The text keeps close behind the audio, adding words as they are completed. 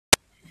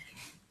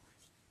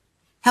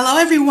Hello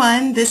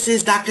everyone, this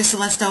is Dr.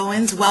 Celeste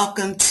Owens.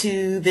 Welcome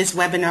to this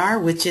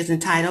webinar, which is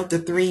entitled The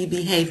 3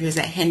 Behaviors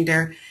That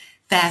Hinder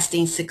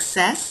Fasting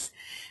Success.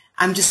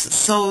 I'm just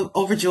so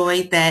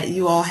overjoyed that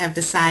you all have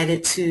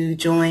decided to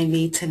join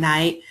me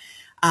tonight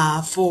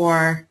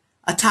for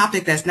a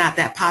topic that's not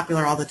that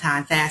popular all the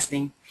time,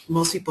 fasting.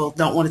 Most people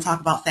don't want to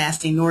talk about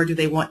fasting, nor do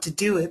they want to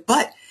do it,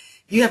 but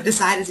you have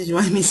decided to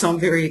join me, so I'm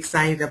very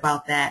excited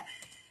about that.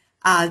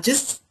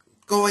 Just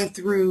going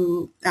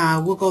through,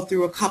 we'll go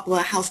through a couple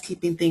of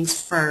housekeeping things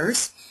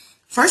first.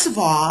 First of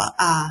all,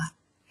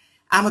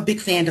 I'm a big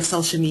fan of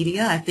social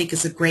media. I think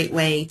it's a great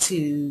way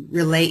to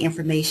relay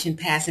information,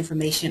 pass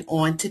information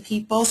on to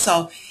people.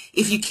 So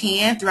if you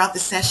can, throughout the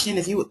session,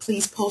 if you would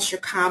please post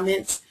your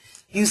comments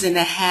using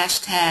the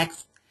hashtag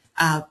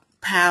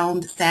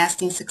pound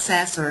fasting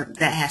success, or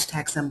that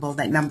hashtag symbol,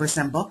 that number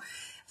symbol,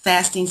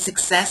 fasting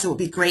success. It would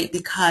be great,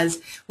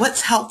 because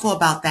what's helpful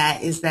about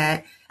that is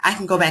that I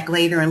can go back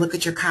later and look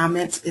at your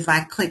comments. If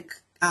I click,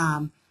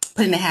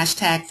 put in the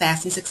hashtag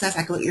fasting success,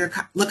 I can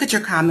look at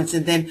your comments,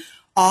 and then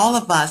all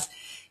of us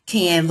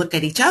can look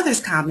at each other's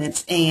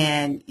comments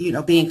and,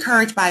 be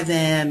encouraged by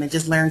them and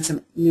just learn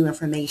some new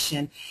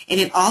information.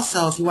 And then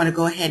also, if you want to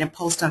go ahead and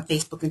post on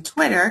Facebook and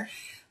Twitter,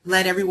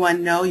 let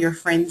everyone know, your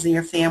friends and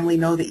your family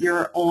know that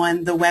you're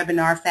on the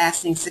webinar,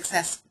 Fasting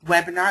Success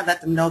webinar. Let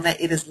them know that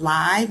it is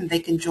live and they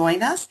can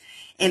join us.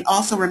 And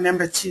also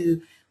remember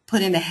to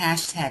put in the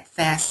hashtag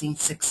fasting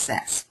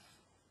success,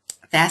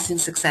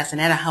 and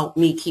that'll help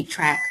me keep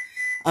track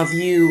of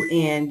you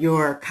and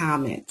your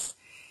comments.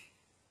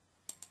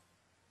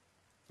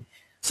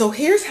 So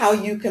here's how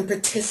you can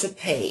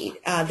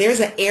participate. There's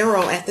an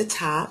arrow at the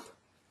top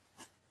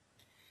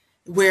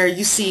where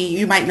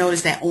you might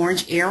notice that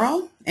orange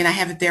arrow, and I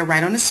have it there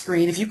right on the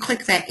screen. If you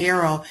click that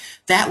arrow,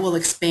 that will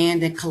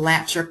expand and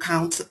collapse your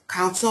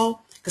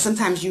console, because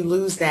sometimes you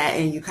lose that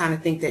and you kind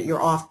of think that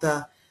you're off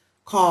the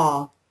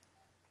call.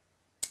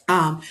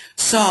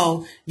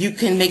 So you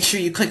can make sure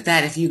you click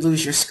that if you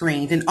lose your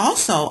screen. And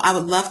also, I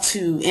would love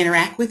to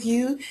interact with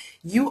you.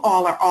 You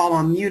all are all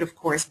on mute, of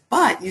course,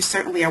 but you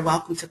certainly are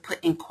welcome to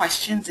put in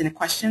questions in the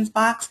questions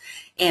box.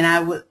 And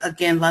I would,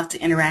 again, love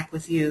to interact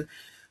with you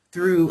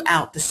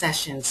throughout the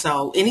session.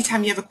 So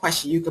anytime you have a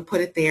question, you can put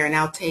it there, and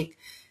I'll take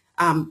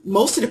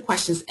most of the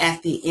questions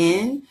at the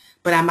end,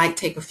 but I might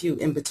take a few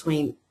in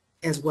between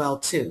as well,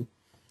 too.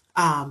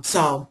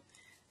 So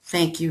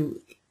thank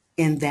you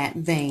in that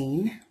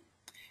vein.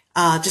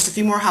 Just a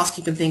few more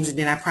housekeeping things, and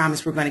then I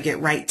promise we're going to get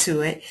right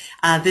to it.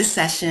 This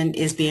session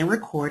is being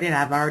recorded.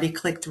 I've already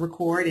clicked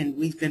record, and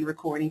we've been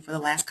recording for the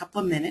last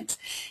couple of minutes.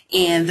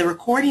 And the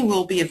recording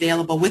will be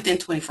available within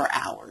 24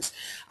 hours.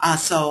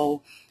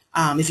 So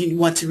if you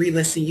want to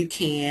re-listen, you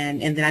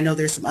can. And then I know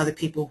there's some other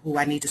people who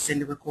I need to send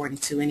the recording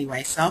to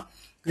anyway. So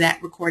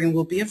that recording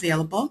will be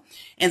available.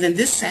 And then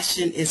this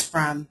session is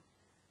from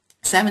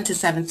 7 to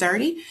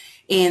 7:30.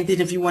 And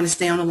then if you want to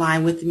stay on the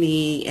line with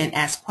me and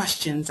ask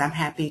questions, I'm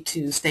happy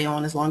to stay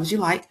on as long as you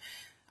like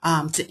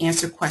to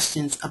answer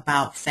questions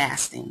about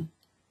fasting.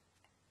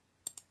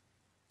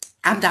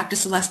 I'm Dr.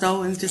 Celeste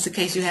Owens, just in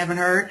case you haven't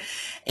heard,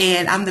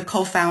 and I'm the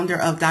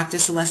co-founder of Dr.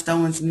 Celeste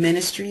Owens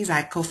Ministries.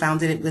 I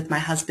co-founded it with my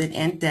husband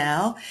and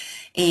Dell,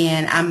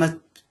 and I'm a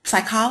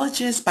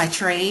psychologist by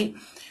trade.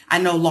 I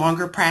no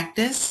longer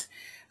practice,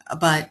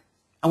 but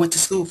I went to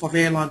school for a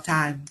very long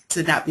time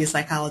to not be a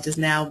psychologist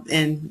now.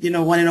 And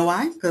want to know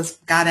why? Because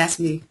God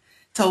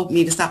told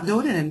me to stop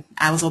doing it, and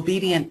I was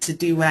obedient to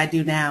do what I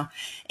do now.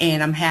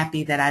 And I'm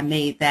happy that I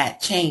made that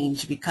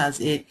change,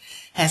 because it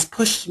has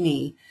pushed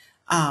me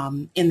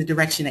in the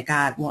direction that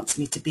God wants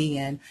me to be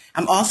in.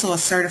 I'm also a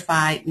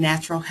certified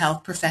natural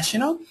health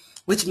professional,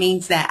 which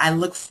means that I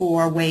look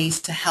for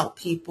ways to help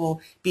people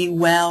be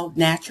well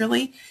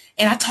naturally.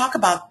 And I talk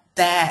about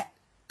that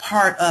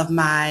part of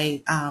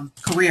my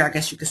career, I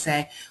guess you could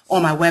say,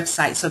 on my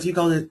website. So if you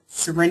go to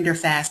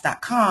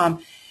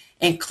surrenderfast.com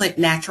and click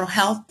natural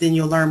health, then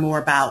you'll learn more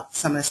about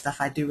some of the stuff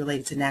I do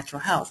related to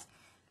natural health.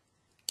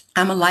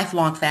 I'm a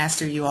lifelong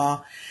faster, you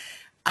all.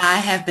 I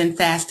have been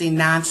fasting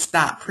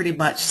nonstop pretty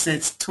much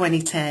since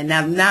 2010.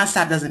 Now,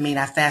 nonstop doesn't mean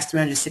I fast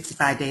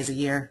 365 days a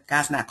year.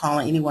 God's not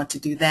calling anyone to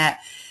do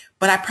that.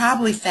 But I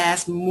probably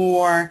fast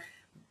more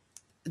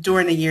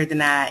during the year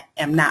than I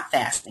am not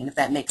fasting, if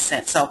that makes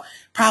sense. So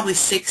probably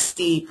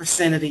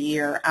 60% of the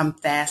year I'm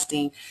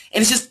fasting.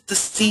 And it's just the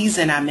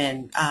season I'm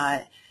in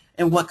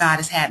and what God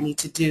has had me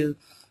to do.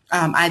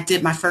 I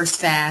did my first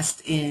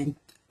fast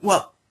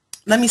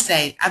let me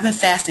say, I've been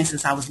fasting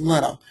since I was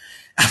little.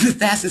 I've been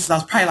fasting since I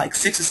was probably like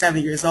 6 or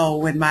 7 years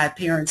old, when my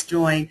parents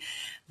joined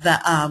the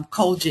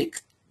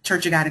Kojic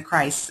Church of God in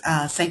Christ,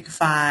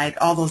 Sanctified,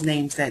 all those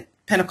names, that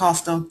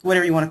Pentecostal,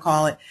 whatever you want to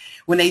call it,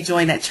 when they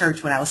joined that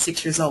church when I was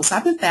 6 years old. So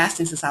I've been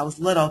fasting since I was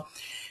little.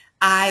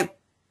 I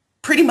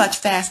pretty much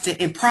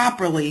fasted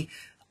improperly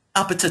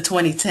up until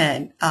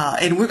 2010.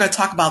 And we're going to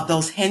talk about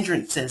those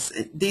hindrances.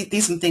 These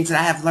are some things that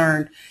I have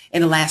learned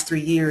in the last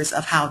 3 years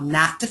of how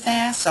not to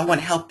fast. So I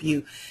want to help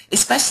you,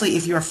 especially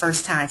if you're a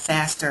first-time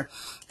faster.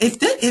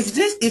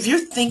 If you're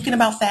thinking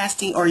about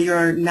fasting, or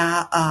you're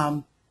not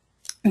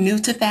new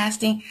to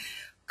fasting,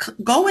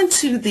 go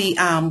into the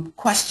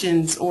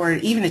questions or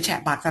even the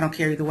chat box, I don't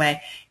care either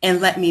way,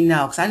 and let me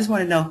know, because I just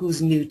want to know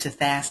who's new to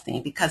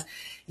fasting, because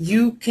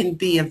you can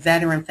be a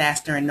veteran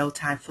faster in no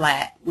time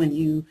flat when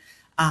you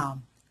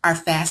are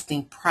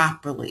fasting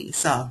properly.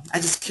 So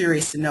I'm just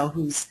curious to know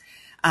who's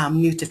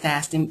new to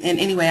fasting. And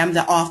anyway, I'm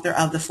the author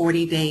of the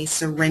 40-Day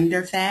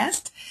Surrender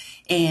Fast,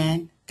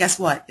 and guess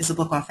what? It's a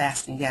book on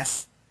fasting.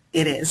 Yes,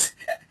 it is.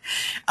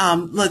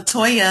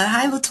 Latoya,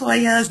 hi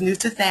Latoya, is new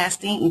to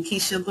fasting, and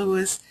Keisha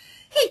Lewis.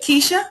 Hey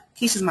Keisha.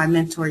 Keisha's my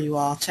mentor, you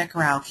all. Check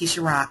her out.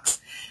 Keisha rocks.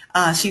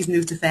 She's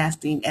new to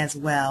fasting as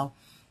well.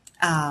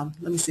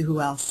 Let me see who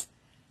else.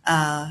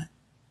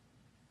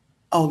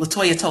 Oh,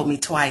 Latoya told me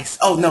twice.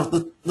 Oh, no,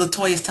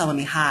 Latoya's telling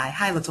me hi.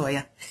 Hi,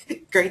 Latoya.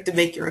 Great to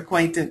make your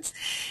acquaintance.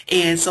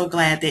 And so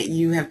glad that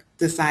you have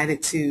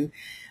decided to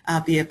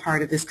be a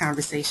part of this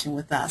conversation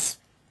with us.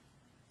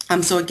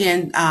 So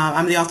again,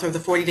 I'm the author of the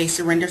 40-Day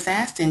Surrender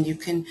Fast, and you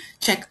can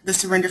check the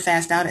Surrender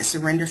Fast out at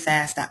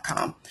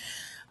surrenderfast.com.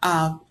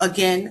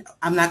 Again,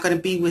 I'm not going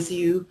to be with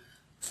you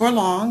for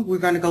long. We're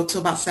going to go to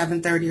about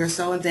 7:30 or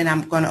so, and then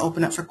I'm going to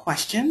open up for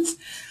questions.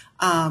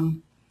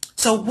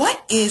 So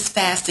what is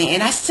fasting?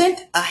 And I sent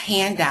a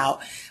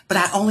handout, but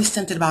I only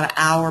sent it about an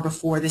hour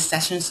before this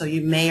session, so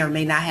you may or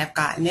may not have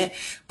gotten it.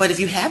 But if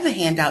you have the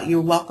handout, you're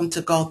welcome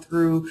to go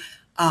through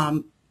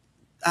and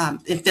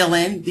fill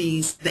in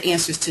the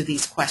answers to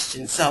these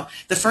questions. So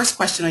the first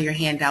question on your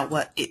handout,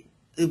 what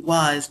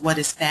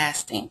is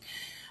fasting?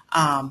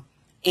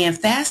 And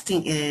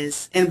fasting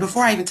is, and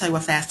before I even tell you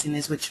what fasting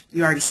is, which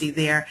you already see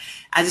there,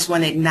 I just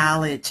want to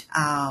acknowledge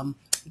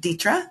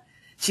Deetra.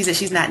 She said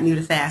she's not new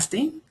to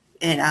fasting.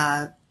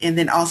 And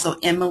then also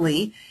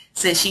Emily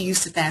said she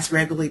used to fast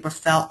regularly but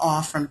fell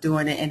off from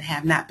doing it and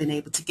have not been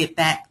able to get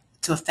back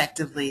to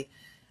effectively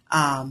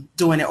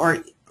doing it,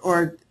 or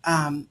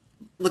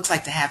looks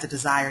like to have the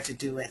desire to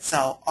do it.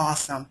 So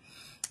awesome.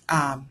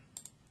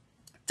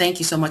 Thank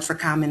you so much for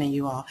commenting,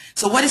 you all.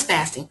 So what is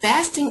fasting?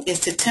 Fasting is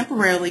to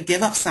temporarily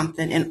give up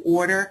something in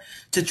order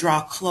to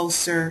draw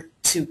closer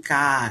to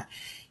God.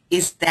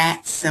 It's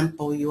that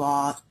simple, you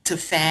all. To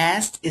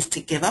fast is to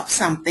give up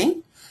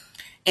something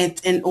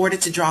in order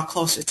to draw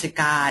closer to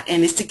God.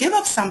 And it's to give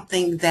up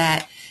something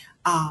that,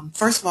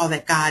 first of all,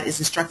 that God is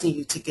instructing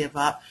you to give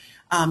up.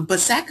 But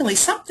secondly,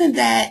 something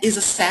that is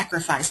a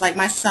sacrifice. Like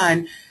my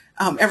son,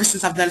 ever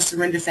since I've done a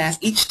surrender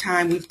fast, each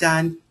time we've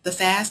done the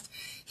fast,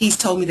 he's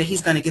told me that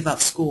he's going to give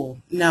up school.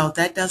 No,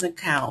 that doesn't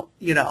count.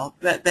 You know,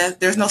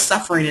 there's no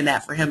suffering in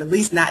that for him, at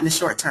least not in the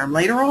short term.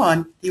 Later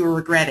on, he will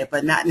regret it,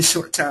 but not in the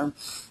short term.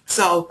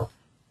 So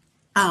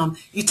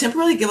you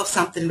temporarily give up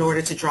something in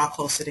order to draw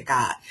closer to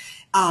God.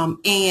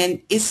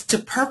 And it's to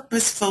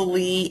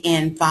purposefully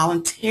and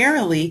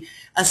voluntarily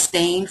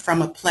abstain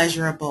from a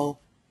pleasurable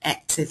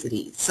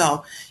activity.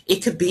 So it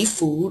could be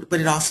food,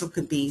 but it also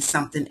could be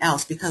something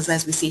else, because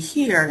as we see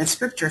here in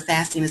scripture,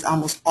 fasting is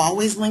almost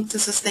always linked to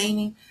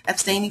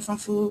abstaining from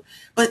food,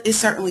 but it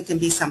certainly can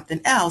be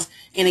something else.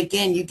 And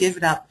again, you give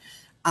it up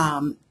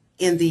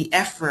in the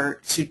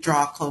effort to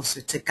draw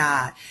closer to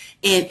God.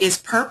 And it's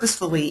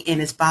purposefully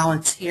and it's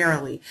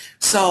voluntarily.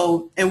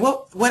 So, and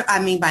what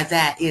I mean by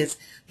that is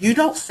you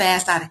don't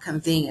fast out of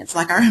convenience.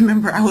 Like I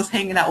remember I was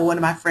hanging out with one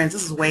of my friends,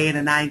 this was way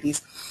in the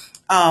 90s.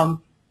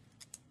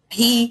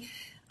 He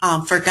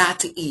forgot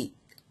to eat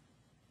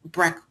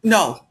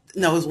no,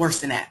 it was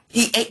worse than that.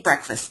 He ate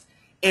breakfast.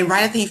 And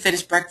right after he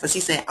finished breakfast, he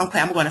said, okay,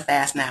 I'm going to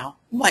fast now.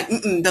 I'm like,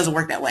 it doesn't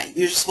work that way.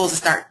 You're supposed to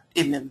start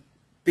in the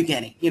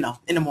beginning, you know,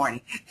 in the morning.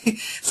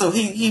 So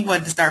he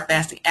wanted to start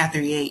fasting after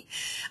he ate.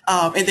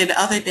 And then the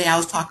other day I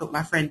was talking with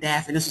my friend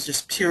Daff, and this was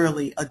just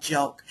purely a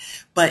joke,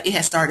 but it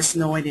had started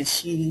snowing and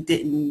she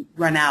didn't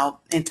run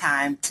out in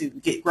time to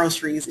get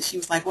groceries. And she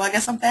was like, well, I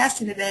guess I'm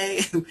fasting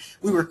today.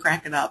 We were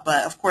cracking up.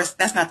 But of course,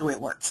 that's not the way it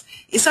works.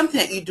 It's something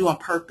that you do on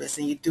purpose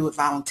and you do it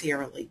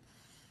voluntarily.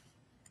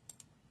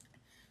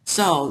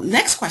 So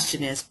next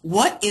question is,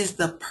 what is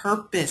the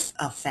purpose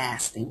of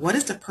fasting? What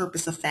is the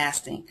purpose of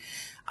fasting?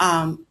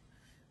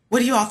 What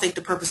do you all think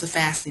the purpose of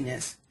fasting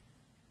is?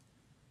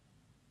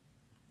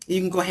 You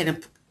can go ahead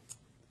and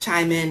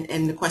chime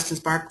in the questions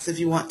box if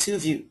you want to,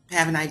 if you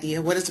have an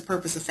idea. What is the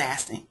purpose of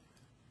fasting?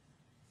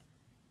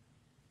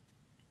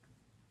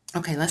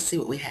 Okay, let's see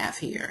what we have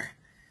here.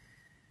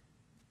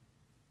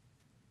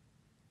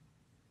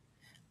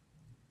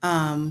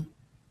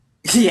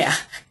 Yeah,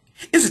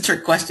 it's a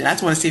trick question. I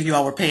just want to see if you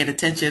all were paying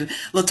attention.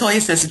 Latoya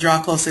says to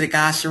draw closer to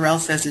God. Sherelle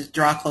says to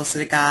draw closer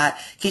to God.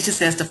 Keisha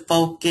says to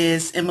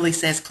focus. Emily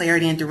says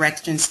clarity and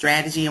direction,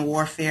 strategy and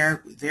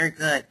warfare. Very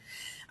good.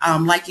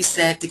 Like you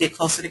said, to get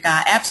closer to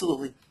God.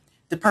 Absolutely.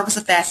 The purpose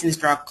of fasting is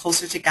to draw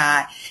closer to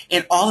God.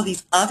 And all of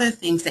these other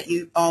things that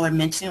you all are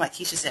mentioning, like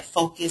Keisha said,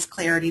 focus,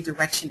 clarity,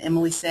 direction,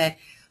 Emily said,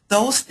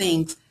 those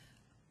things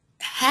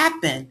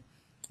happen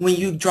when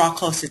you draw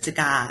closer to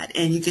God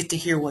and you get to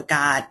hear what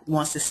God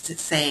wants us to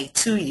say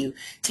to you.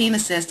 Tina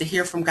says to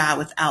hear from God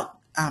without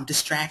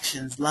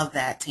distractions. Love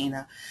that,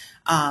 Tina.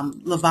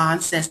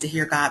 Levon says to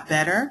hear God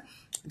better.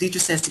 Deidre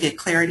says to get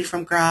clarity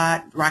from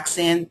God.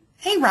 Roxanne,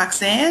 hey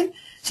Roxanne,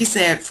 She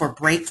said for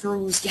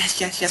breakthroughs, yes,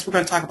 yes, yes. We're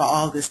going to talk about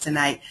all of this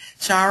tonight.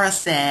 Shara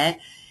said,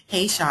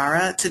 hey,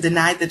 Shara, to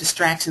deny the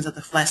distractions of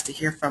the flesh to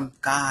hear from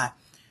God.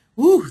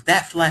 Woo,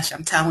 that flesh,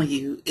 I'm telling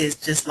you, is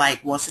just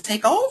like wants to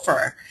take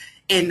over.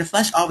 And the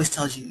flesh always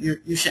tells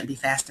you, you shouldn't be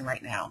fasting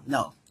right now.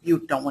 No, you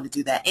don't want to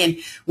do that. And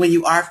when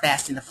you are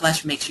fasting, the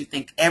flesh makes you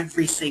think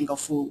every single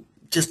food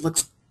just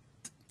looks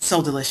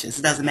so delicious.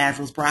 It doesn't matter if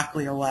it was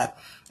broccoli or what.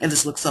 It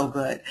just looks so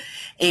good.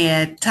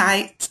 And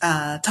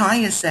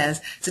Tanya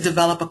says to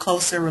develop a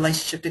closer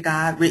relationship to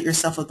God, rid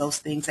yourself of those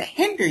things that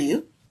hinder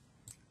you.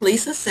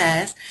 Lisa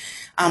says,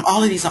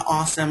 all of these are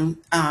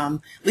awesome.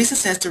 Lisa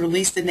says to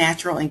release the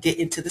natural and get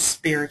into the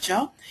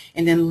spiritual.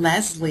 And then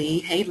Leslie,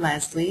 hey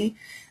Leslie,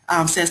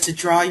 says to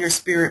draw your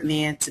spirit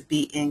man to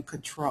be in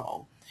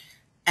control.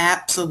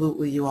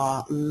 Absolutely, you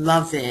all.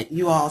 Love it.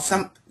 You all,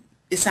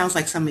 it sounds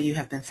like some of you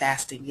have been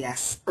fasting,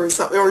 yes, or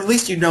at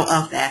least you know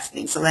of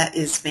fasting, so that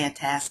is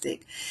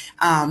fantastic.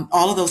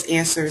 All of those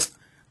answers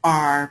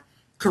are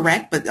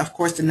correct, but of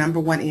course the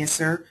number one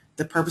answer,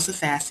 the purpose of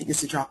fasting,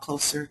 is to draw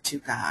closer to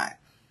God.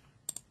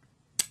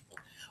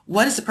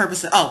 What is the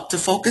purpose of, to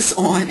focus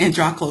on and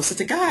draw closer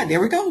to God.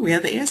 There we go. We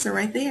have the answer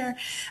right there.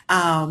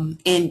 And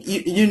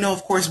you know,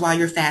 of course, while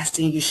you're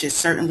fasting, you should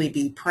certainly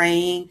be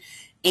praying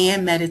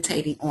and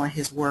meditating on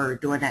his word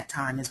during that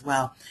time as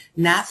well.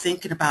 Not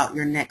thinking about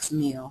your next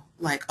meal.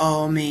 Like,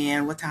 oh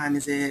man, what time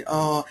is it?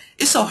 Oh,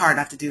 it's so hard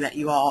not to do that,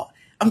 you all.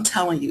 I'm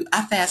telling you,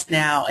 I fast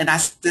now, and I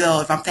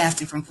still, if I'm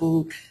fasting from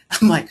food,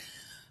 I'm like,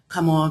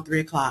 come on, 3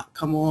 o'clock,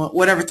 come on,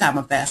 whatever time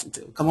I'm fasting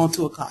to, come on,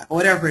 2 o'clock,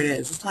 whatever it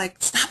is. It's like,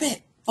 stop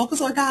it.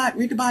 Focus on God.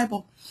 Read the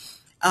Bible.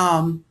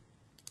 Tanya,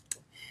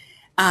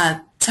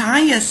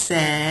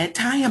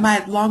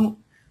 my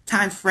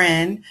long-time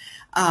friend,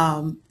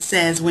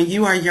 says, when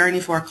you are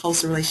yearning for a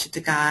closer relationship to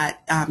God,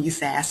 you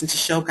fast, and to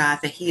show God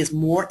that he is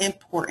more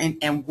important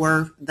and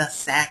worth the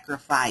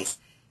sacrifice.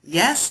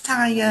 Yes,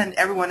 Tanya and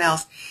everyone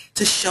else,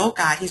 to show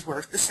God he's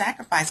worth the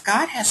sacrifice.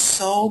 God has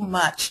so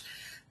much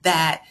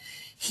that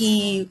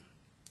he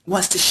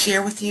wants to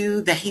share with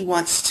you, that he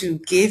wants to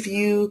give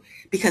you,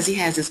 because he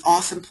has this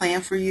awesome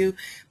plan for you.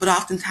 But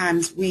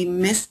oftentimes we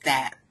miss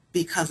that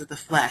because of the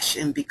flesh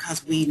and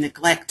because we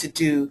neglect to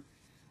do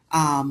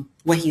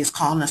what he is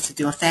calling us to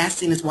do. And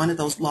fasting is one of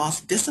those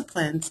lost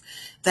disciplines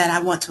that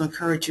I want to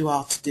encourage you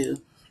all to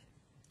do.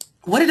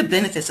 What are the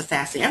benefits of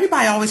fasting?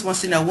 Everybody always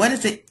wants to know,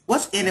 what's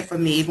in it for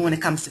me, even when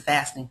it comes to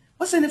fasting?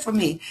 What's in it for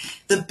me?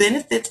 The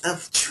benefits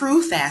of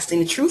true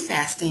fasting,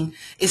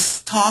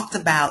 is talked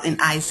about in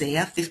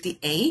Isaiah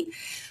 58.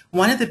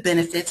 One of the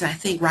benefits, and I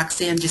think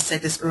Roxanne just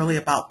said this earlier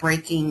about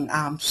breaking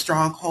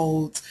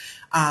strongholds,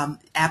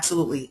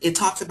 absolutely. It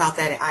talks about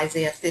that in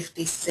Isaiah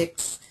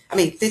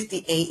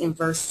 58 in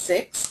verse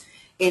 6.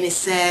 And it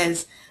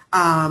says,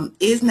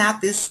 is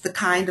not this the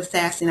kind of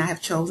fasting I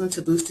have chosen,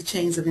 to loose the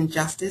chains of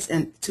injustice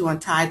and to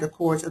untie the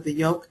cords of the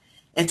yoke,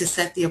 and to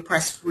set the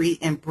oppressed free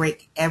and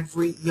break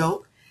every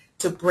yoke?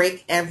 To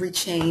break every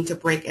chain, to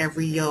break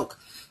every yoke.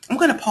 I'm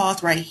going to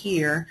pause right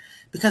here,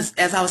 because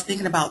as I was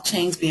thinking about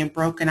chains being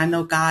broken, I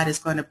know God is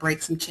going to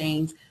break some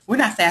chains. We're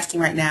not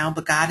fasting right now,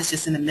 but God is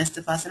just in the midst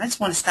of us. And I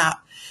just want to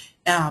stop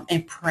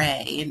and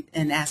pray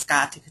and ask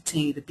God to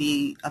continue to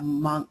be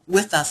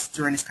with us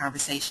during this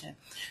conversation.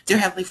 Dear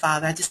Heavenly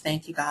Father, I just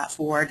thank you, God,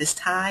 for this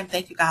time.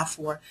 Thank you, God,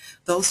 for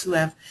those who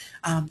have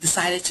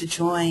decided to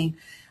join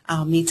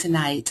me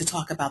tonight to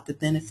talk about the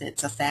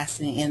benefits of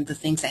fasting and the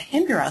things that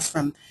hinder us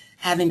from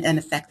having an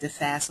effective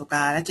fast. So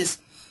God, I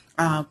just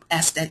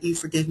ask that you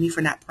forgive me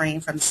for not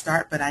praying from the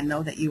start, but I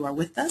know that you are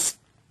with us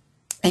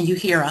and you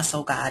hear us,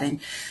 oh God, and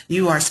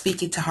you are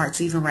speaking to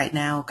hearts even right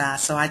now, oh God.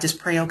 So I just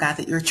pray, oh God,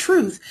 that your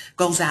truth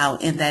goes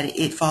out and that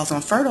it falls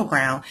on fertile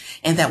ground,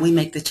 and that we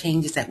make the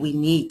changes that we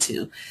need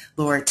to,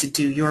 Lord, to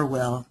do your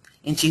will.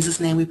 In Jesus'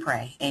 name we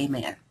pray.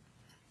 Amen.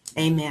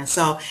 Amen.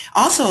 So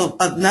also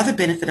another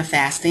benefit of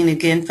fasting,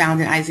 again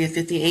found in Isaiah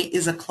 58,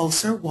 is a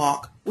closer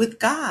walk with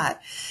God.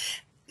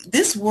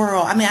 This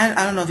world, I mean,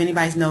 I don't know if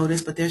anybody's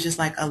noticed, but there's just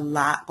like a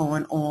lot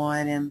going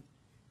on.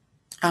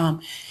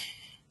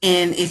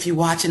 And if you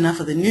watch enough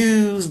of the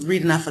news,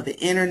 read enough of the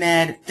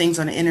internet, things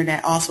on the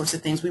internet, all sorts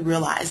of things, we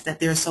realize that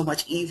there's so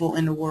much evil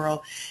in the world.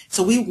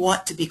 So we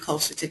want to be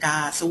closer to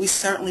God. So we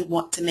certainly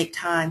want to make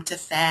time to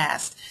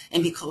fast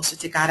and be closer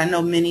to God. I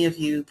know many of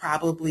you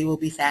probably will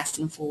be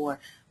fasting for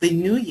the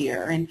new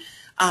year. And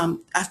I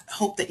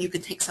hope that you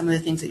can take some of the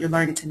things that you're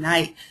learning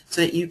tonight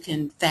so that you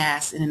can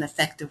fast in an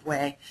effective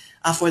way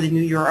for the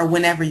new year, or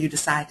whenever you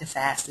decide to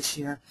fast this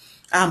year.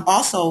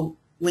 Also,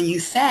 when you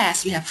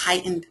fast, you have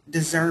heightened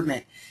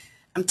discernment.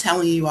 I'm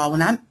telling you all,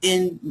 when I'm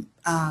in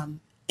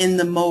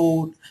the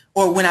mode,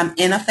 or when I'm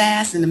in a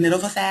fast, in the middle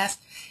of a fast,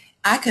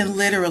 I can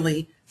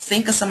literally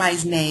think of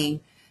somebody's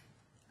name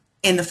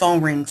and the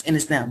phone rings and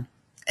it's them.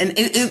 And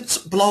it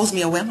blows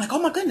me away. I'm like, oh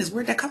my goodness,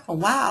 where'd that come from?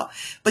 Wow.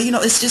 But you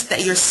know, it's just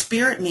that your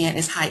spirit man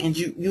is heightened.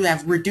 You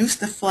have reduced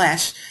the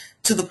flesh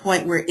to the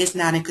point where it's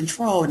not in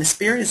control, and the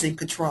spirit is in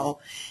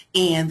control.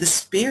 And the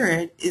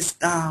spirit is,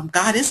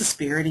 God is a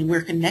spirit, and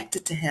we're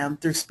connected to him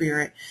through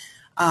spirit.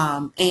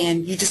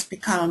 And you just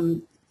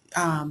become,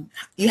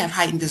 you have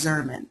heightened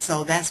discernment.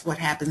 So that's what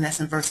happens. That's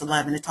in verse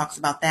 11. It talks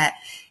about that.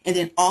 And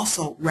then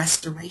also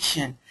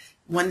restoration.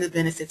 One of the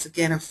benefits,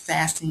 again, of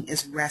fasting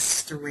is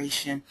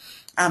restoration.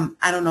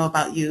 I don't know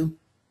about you,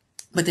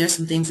 but there's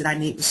some things that I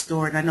need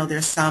restored. And I know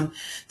there's some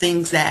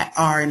things that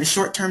are in the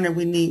short term that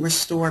we need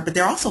restored, but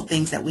there are also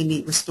things that we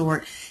need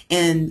restored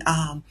in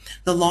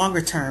the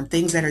longer term,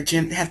 things that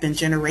are have been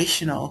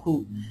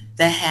generational,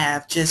 that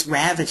have just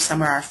ravaged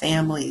some of our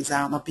families,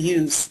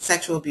 abuse,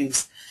 sexual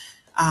abuse,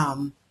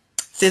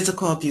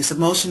 physical abuse,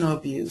 emotional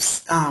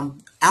abuse,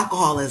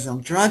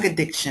 alcoholism, drug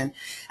addiction.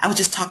 I was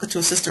just talking to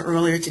a sister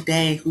earlier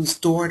today whose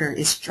daughter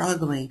is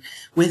struggling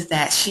with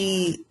that.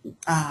 She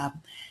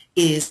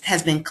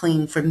has been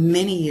clean for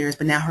many years,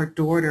 but now her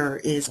daughter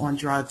is on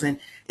drugs. And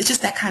it's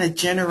just that kind of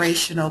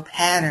generational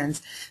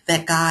patterns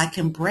that God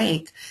can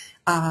break,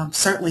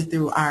 certainly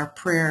through our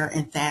prayer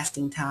and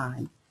fasting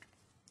time.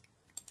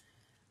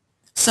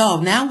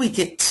 So now we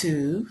get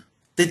to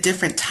the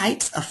different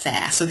types of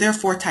fast. So there are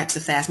 4 types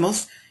of fast.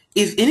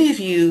 If any of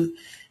you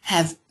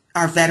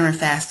are veteran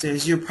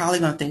fasters, you're probably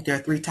going to think there are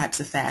 3 types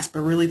of fast,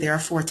 but really there are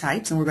 4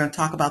 types, and we're going to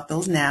talk about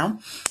those now.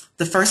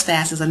 The first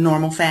fast is a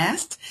normal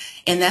fast,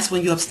 and that's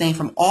when you abstain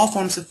from all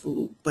forms of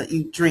food, but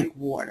you drink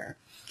water.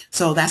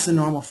 So that's a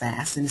normal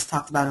fast, and it's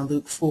talked about in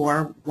Luke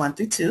 4, 1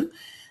 through 2.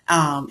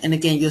 And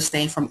again, you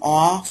abstain from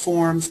all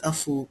forms of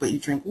food, but you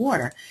drink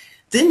water.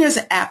 Then there's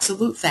an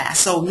absolute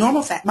fast. So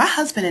normal fast, my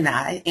husband and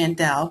I, and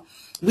Dell,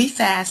 we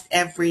fast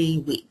every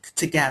week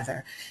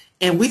together.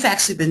 And we've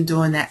actually been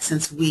doing that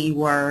since we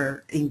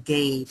were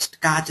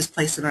engaged. God just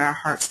placed it in our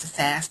hearts to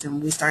fast,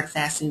 and we started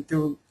fasting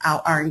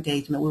throughout our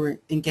engagement. We were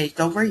engaged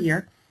over a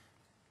year.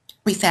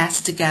 We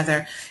fasted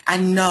together. I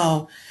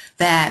know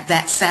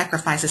that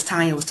sacrifice, as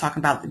Tanya was talking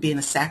about being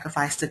a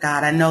sacrifice to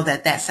God, I know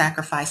that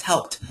sacrifice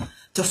helped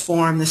to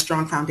form the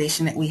strong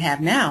foundation that we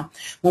have now.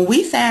 When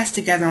we fast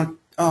together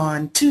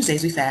on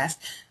Tuesdays, we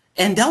fast,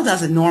 and Dell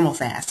does a normal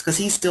fast because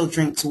he still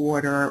drinks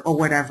water or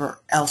whatever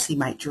else he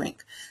might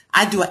drink.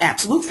 I do an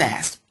absolute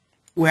fast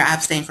where I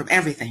abstain from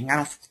everything.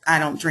 I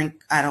don't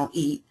drink, I don't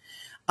eat.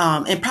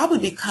 And probably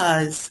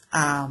because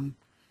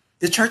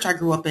the church I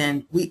grew up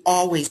in, we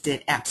always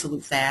did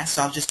absolute fast.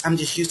 So I'm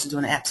just used to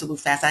doing an absolute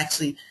fast. I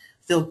actually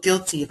feel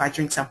guilty if I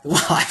drink something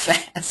while I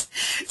fast.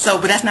 So,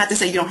 but that's not to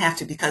say you don't have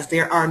to, because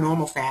there are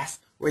normal fasts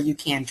where you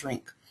can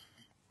drink.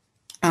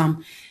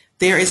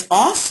 There is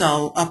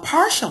also a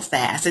partial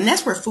fast, and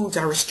that's where foods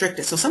are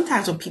restricted. So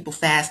sometimes when people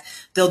fast,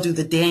 they'll do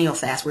the Daniel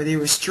fast where they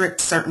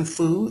restrict certain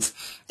foods.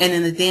 And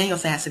in the Daniel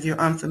fast, if you're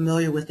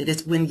unfamiliar with it,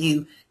 it's when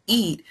you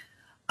eat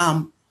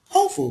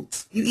whole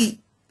foods. You eat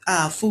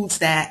foods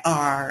that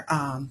are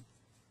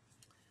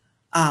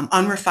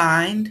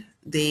unrefined.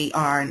 They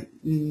are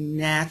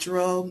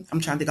natural.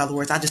 I'm trying to think of all the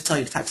words. I'll just tell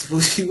you the types of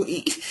foods you will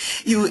eat.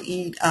 You will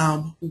eat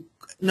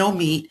no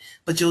meat,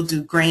 but you'll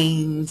do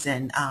grains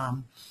and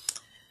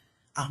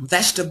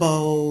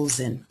vegetables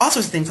and all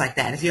sorts of things like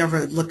that. If you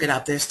ever look it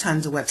up, there's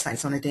tons of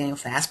websites on the Daniel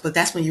fast, but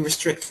that's when you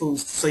restrict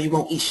foods, so you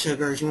won't eat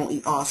sugars, you won't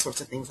eat all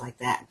sorts of things like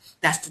that.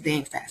 That's the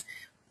Daniel fast.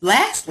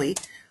 Lastly,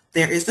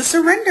 there is the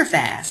surrender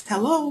fast.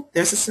 Hello,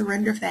 there's a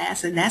surrender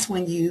fast, and that's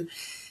when you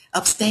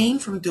abstain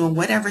from doing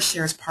whatever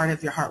shares part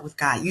of your heart with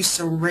God. You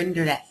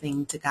surrender that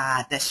thing to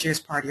God that shares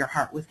part of your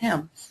heart with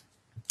Him.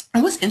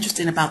 And what's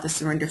interesting about the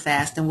surrender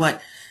fast and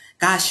what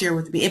God shared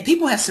with me, and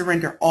people have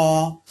surrendered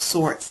all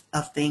sorts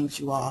of things,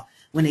 you all,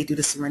 when they do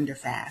the surrender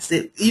fast.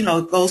 It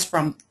goes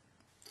from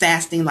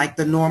fasting like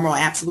the normal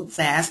absolute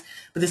fast,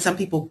 but then some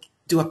people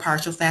do a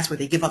partial fast where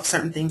they give up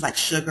certain things like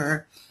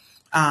sugar,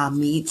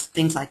 meats,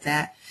 things like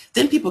that.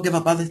 Then people give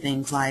up other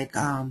things like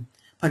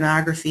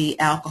pornography,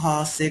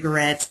 alcohol,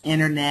 cigarettes,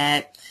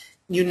 internet,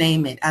 you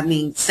name it. I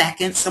mean,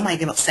 seconds. Somebody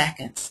give up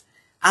seconds.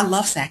 I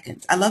love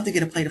seconds. I love to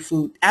get a plate of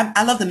food.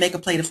 I love to make a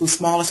plate of food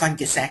smaller so I can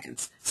get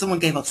seconds. Someone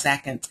gave up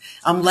seconds.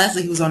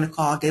 Leslie, who's on the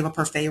call, gave up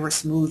her favorite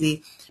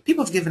smoothie.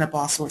 People have given up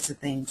all sorts of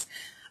things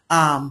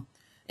and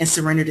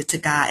surrendered it to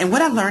God. And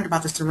what I learned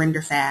about the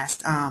surrender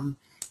fast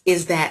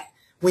is that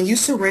when you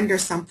surrender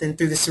something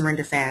through the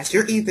surrender fast,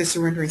 you're either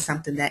surrendering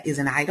something that is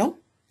an idol,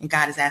 and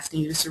God is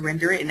asking you to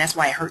surrender it, and that's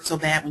why it hurts so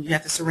bad when you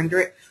have to surrender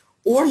it,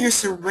 or you're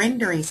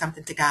surrendering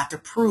something to God to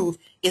prove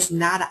it's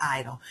not an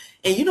idol.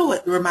 And you know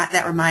what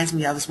that reminds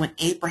me of is when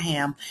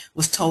Abraham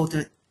was told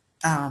to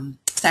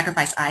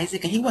sacrifice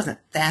Isaac, and he wasn't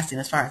fasting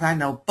as far as I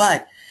know,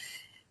 but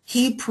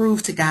he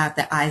proved to God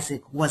that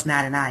Isaac was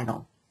not an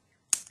idol.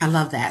 I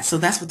love that. So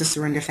that's what the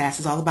surrender fast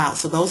is all about.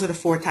 So those are the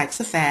 4 types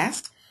of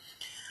fast.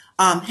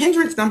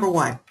 Hindrance number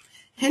 1.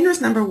 Hindrance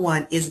number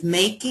 1 is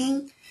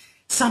making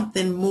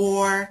something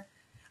more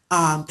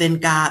than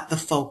God the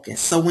focus.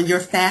 So when you're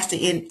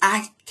fasting, and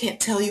I can't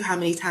tell you how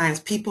many times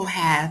people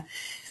have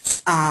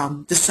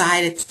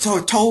decided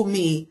or told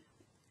me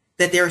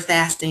that they're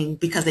fasting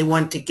because they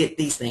wanted to get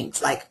these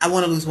things. Like, I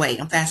want to lose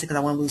weight. I'm fasting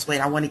because I want to lose weight.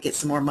 I want to get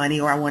some more money,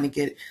 or I want to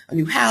get a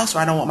new house, or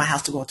I don't want my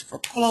house to go into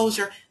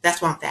foreclosure. That's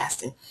why I'm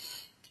fasting.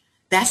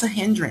 That's a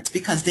hindrance,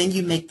 because then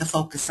you make the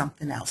focus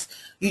something else.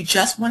 You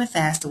just want to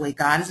fast the way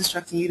God is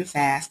instructing you to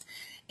fast,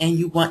 and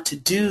you want to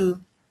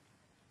do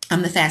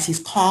the fast he's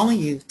calling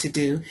you to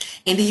do,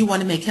 and then you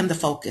want to make him the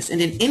focus.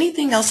 And then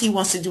anything else he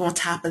wants to do on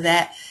top of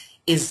that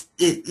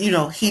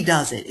he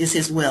does it. It's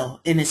his will,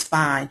 and it's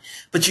fine.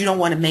 But you don't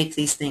want to make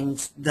these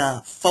things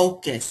the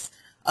focus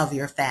of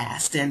your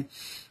fast. And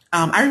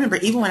I remember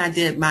even when I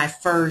did my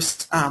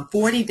first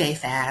 40-day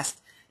fast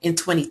in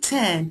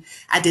 2010,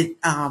 I did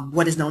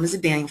what is known as a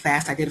Daniel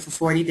fast. I did it for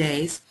 40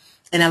 days.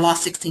 And I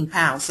lost 16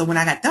 pounds. So when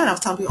I got done, I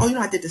was telling people,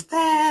 I did this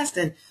fast,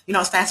 and, I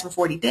was fasting for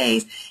 40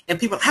 days. And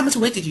people, how much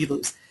weight did you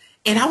lose?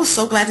 And I was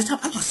so glad to tell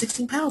them, I lost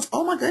 16 pounds.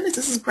 Oh, my goodness,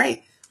 this is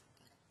great.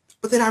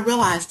 But then I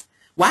realized,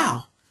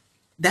 wow,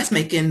 that's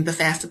making the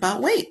fast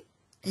about weight.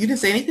 You didn't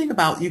say anything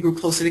about you grew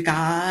closer to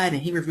God,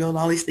 and he revealed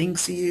all these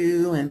things to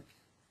you. And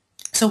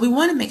so we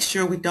want to make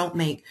sure we don't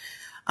make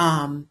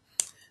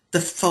the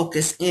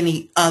focus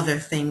any other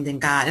thing than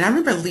God. And I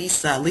remember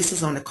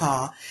Lisa's on the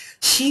call.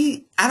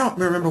 I don't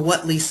remember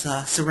what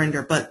Lisa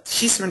surrendered, but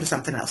she surrendered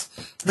something else.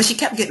 But she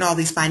kept getting all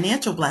these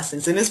financial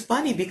blessings. And it's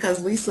funny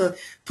because Lisa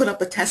put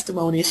up a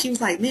testimony, and she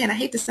was like, man, I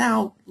hate to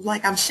sound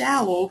like I'm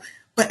shallow,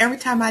 but every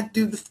time I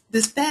do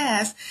this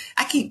fast,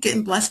 I keep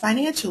getting blessed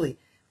financially.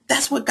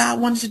 That's what God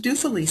wanted to do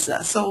for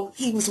Lisa. So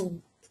he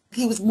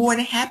was more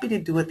than happy to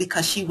do it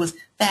because she was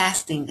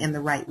fasting in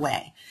the right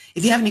way.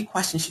 If you have any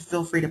questions, you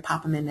feel free to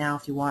pop them in now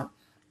if you want.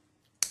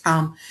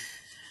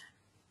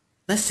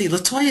 Let's see.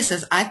 Latoya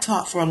says, I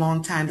taught for a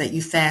long time that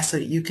you fast so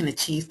that you can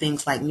achieve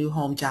things like new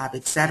home, job,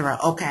 etc.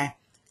 Okay,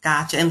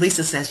 gotcha. And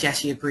Lisa says, yes,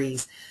 she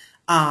agrees.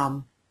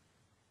 Yeah,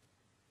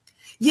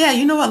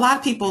 a lot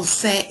of people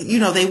say,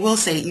 they will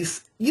say,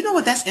 you know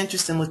what, that's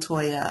interesting,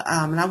 Latoya.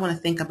 And I want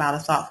to think about a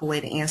thoughtful way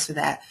to answer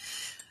that.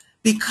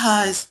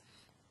 Because,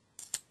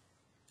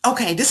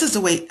 okay, this is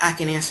the way I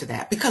can answer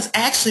that. Because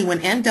actually,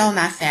 when Andel and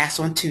I fast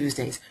on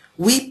Tuesdays,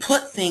 we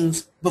put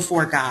things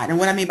before God. And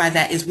what I mean by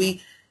that is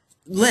we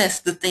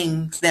list the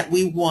things that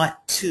we want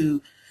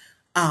to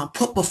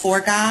put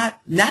before God.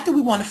 Not that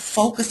we want to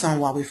focus on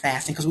while we're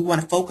fasting, because we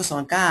want to focus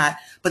on God,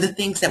 but the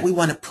things that we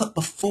want to put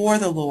before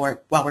the Lord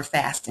while we're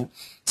fasting.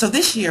 So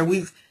this year,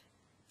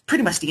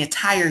 pretty much the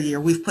entire year,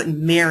 we've put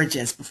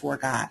marriages before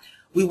God.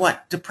 We want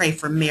to pray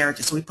for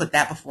marriages, so we put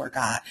that before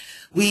God.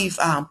 We've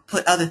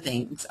put other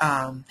things.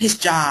 His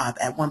job,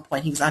 at one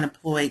point, he was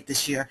unemployed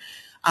this year.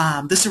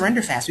 The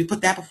surrender fast, we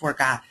put that before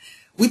God.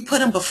 We put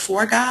them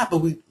before God, but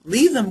we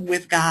leave them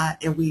with God,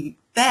 and we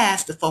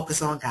fast to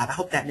focus on God. I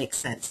hope that makes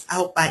sense. I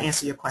hope I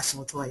answered your question,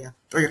 Latoya,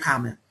 or your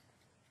comment.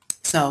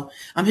 So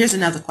here's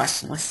another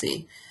question. Let's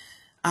see.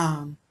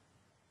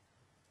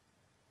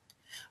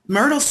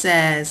 Myrtle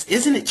says,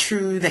 isn't it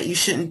true that you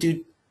shouldn't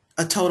do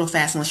a total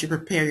fast unless you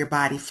prepare your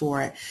body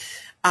for it?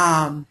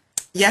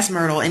 Yes,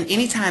 Myrtle, and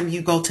anytime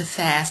you go to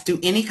fast, do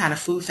any kind of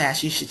food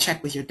fast, you should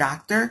check with your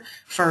doctor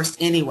first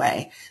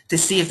anyway to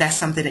see if that's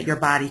something that your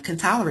body can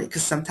tolerate,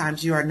 because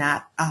sometimes you are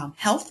not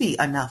healthy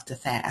enough to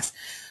fast.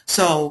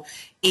 So,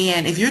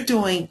 and if you're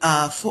doing,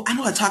 I'm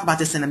going to talk about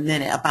this in a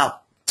minute,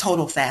 about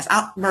total fast.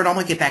 Myrtle, I'm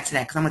going to get back to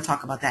that because I'm going to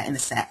talk about that in a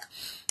sec.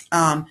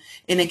 And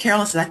then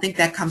Carolyn says, I think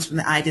that comes from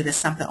the idea that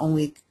something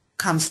only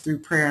comes through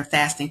prayer and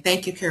fasting.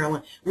 Thank you,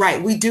 Carolyn.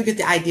 Right, we do get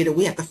the idea that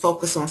we have to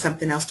focus on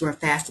something else during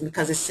fasting,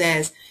 because it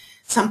says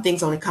some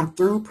things only come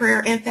through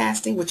prayer and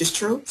fasting, which is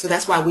true. So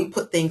that's why we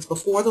put things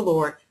before the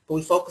Lord, but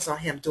we focus on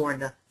him during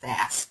the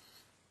fast.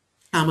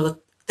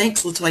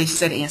 Thanks, Latoya. She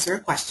said to answer a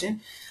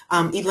question.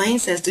 Elaine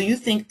says, do you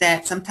think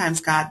that sometimes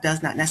God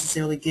does not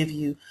necessarily give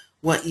you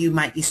what you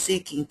might be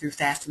seeking through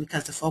fasting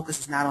because the focus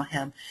is not on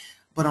him,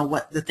 but on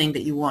the thing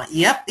that you want?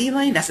 Yep,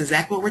 Elaine, that's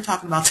exactly what we're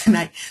talking about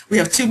tonight. We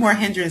have 2 more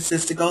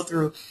hindrances to go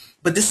through,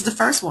 but this is the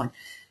first one.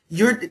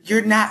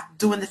 You're not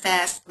doing the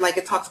fast like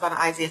it talks about in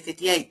Isaiah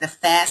 58. The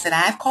fast that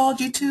I've called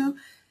you to,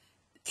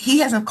 he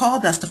hasn't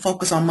called us to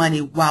focus on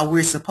money while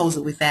we're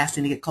supposedly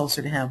fasting to get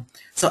closer to him.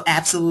 So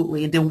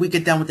absolutely. And then when we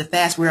get done with the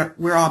fast,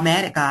 we're all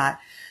mad at God.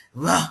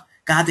 Ugh,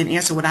 God didn't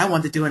answer what I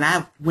wanted to do, and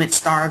I went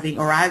starving,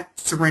 or I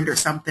surrendered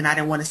something I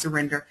didn't want to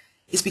surrender.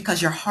 It's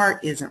because your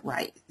heart isn't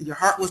right. Your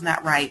heart was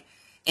not right,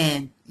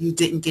 and you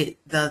didn't get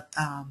the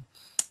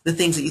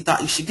things that you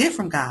thought you should get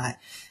from God.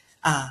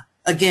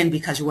 Again,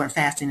 because you weren't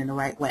fasting in the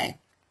right way.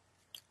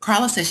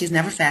 Carla says she's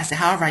never fasted.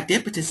 However, I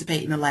did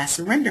participate in the last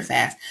surrender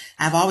fast.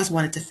 I've always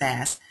wanted to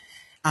fast,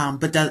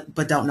 but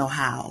don't know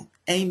how.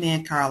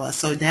 Amen, Carla.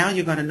 So now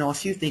you're going to know a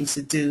few things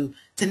to do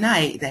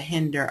tonight that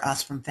hinder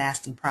us from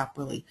fasting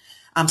properly.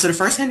 So the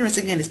first hindrance,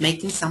 again, is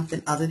making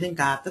something other than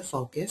God the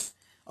focus.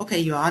 Okay,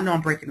 you all, I know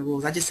I'm breaking the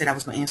rules. I just said I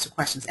was going to answer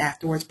questions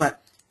afterwards,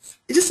 but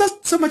it's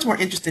just so much more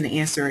interesting to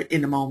answer it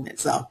in the moment.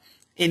 So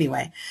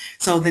anyway,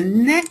 so the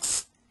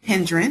next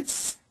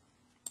hindrance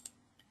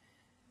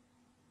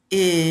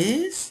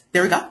is,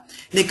 there we go,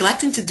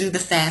 neglecting to do the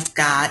fast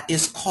God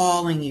is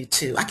calling you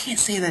to. I can't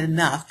say that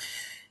enough.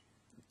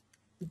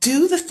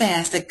 Do the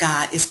fast that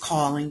God is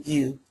calling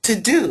you to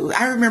do.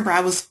 I remember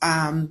I was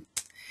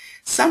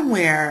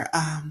somewhere,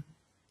 I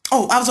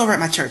was over at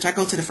my church. I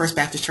go to the First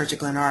Baptist Church at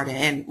Glenarden,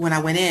 and when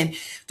I went in,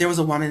 there was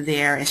a woman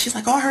there, and she's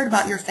like, oh, I heard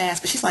about your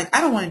fast, but she's like,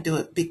 I don't want to do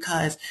it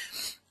because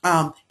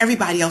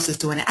everybody else is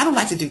doing it. I don't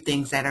like to do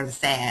things that are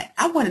sad.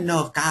 I want to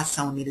know if God's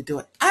telling me to do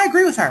it. I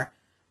agree with her.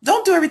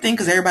 Don't do everything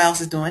because everybody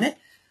else is doing it.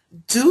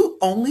 Do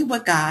only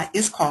what God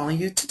is calling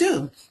you to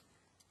do.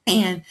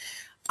 And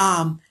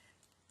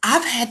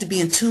I've had to be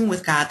in tune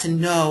with God to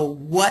know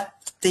what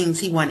things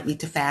he wanted me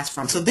to fast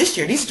from. So this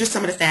year, these are just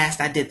some of the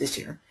fasts I did this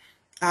year.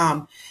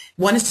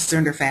 One is the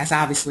surrender fast,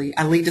 obviously.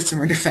 I lead the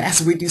surrender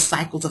fast. We do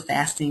cycles of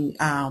fasting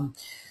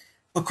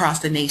across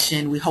the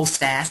nation. We host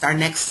fast. Our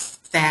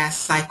next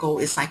fast cycle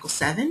is cycle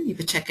 7. You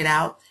can check it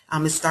out.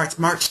 It starts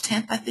March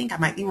 10th, I think. I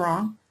might be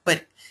wrong.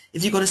 But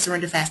if you go to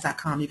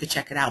surrenderfast.com, you can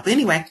check it out. But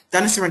anyway,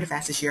 done a surrender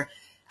fast this year.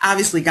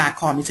 Obviously, God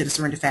called me to the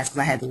surrender fast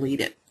because I had to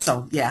lead it.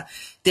 So, yeah.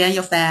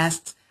 Daniel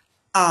fast.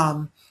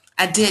 Okay.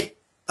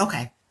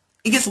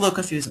 It gets a little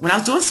confusing. When I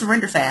was doing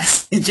surrender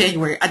fast in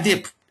January, I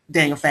did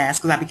Daniel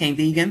fast because I became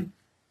vegan.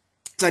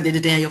 So I did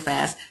a Daniel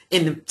fast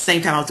in the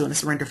same time I was doing a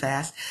surrender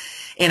fast.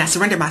 And I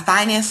surrendered my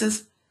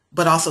finances,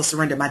 but also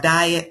surrendered my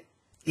diet.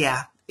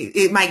 Yeah,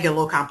 it might get a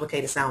little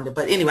complicated sounding,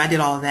 but anyway, I did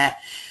all of that.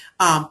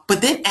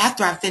 But then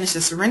after I finished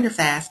the surrender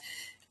fast,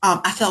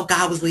 I felt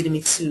God was leading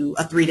me to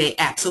a 3-day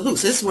absolute.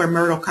 So this is where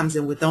Myrtle comes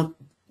in with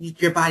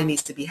your body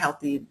needs to be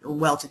healthy and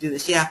well to do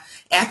this. Yeah,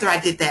 after I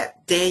did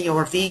that Daniel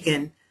or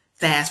vegan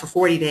fast for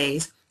 40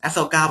 days, I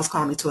felt God was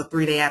calling me to a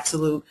 3-day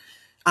absolute.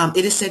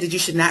 It is said that you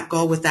should not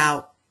go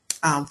without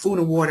food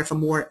and water for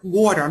more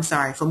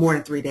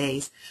than 3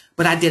 days.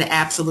 But I did an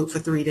absolute for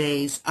 3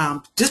 days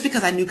just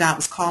because I knew God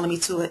was calling me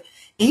to it.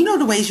 And you know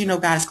the ways you know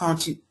God is calling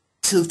you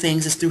to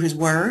things is through his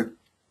word.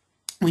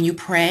 When you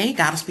pray,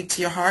 God will speak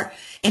to your heart.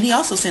 And he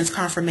also sends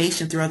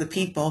confirmation through other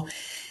people.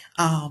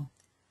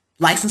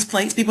 License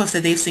plates. People have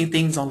said they've seen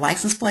things on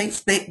license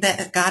plates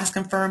that God has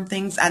confirmed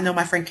things. I know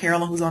my friend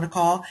Carolyn, who's on the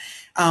call,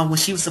 when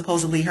she was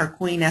supposed to lead her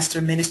Queen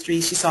Esther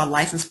ministry, she saw a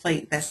license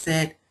plate that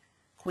said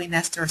Queen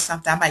Esther or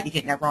something. I might be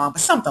getting that wrong,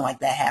 but something like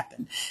that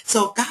happened.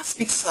 So God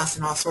speaks to us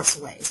in all sorts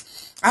of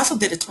ways. I also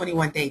did a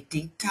 21-day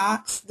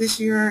detox this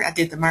year. I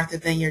did the Martha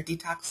Vineyard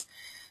detox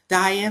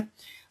diet.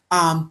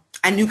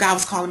 I knew God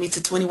was calling me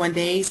to 21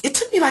 days. It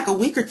took me like a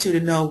week or two to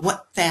know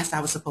what fast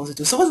I was supposed to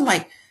do. So it wasn't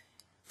like,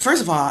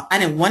 first of all, I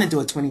didn't want to do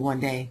a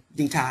 21-day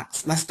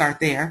detox. Let's start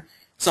there.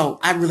 So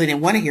I really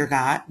didn't want to hear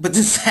God. But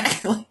then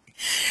secondly,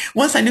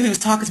 once I knew he was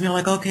talking to me, I'm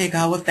like, okay,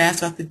 God, what fast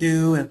do I have to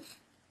do? And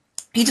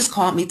he just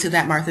called me to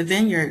that Martha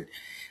Vineyard.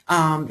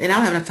 And I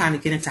don't have enough time to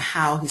get into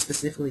how he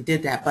specifically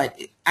did that, but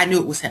I knew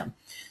it was him,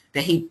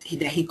 that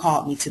he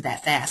called me to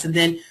that fast. And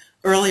then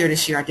earlier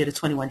this year, I did a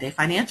 21-day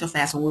financial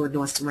fast when we were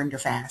doing surrender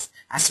fast.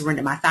 I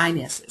surrendered my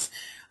finances.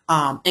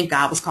 And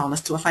God was calling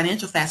us to a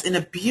financial fast. And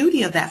the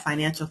beauty of that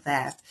financial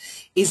fast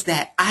is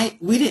that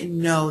we didn't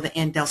know that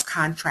Andel's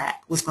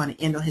contract was going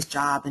to end on his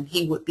job and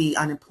he would be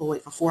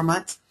unemployed for 4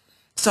 months.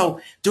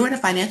 So during the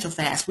financial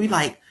fast, we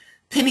like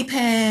penny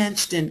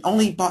pinched and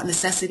only bought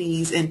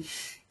necessities and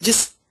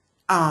just,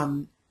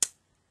 all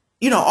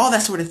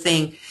that sort of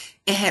thing.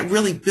 It had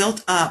really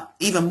built up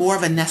even more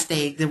of a nest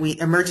egg than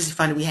emergency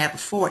fund we had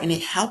before. And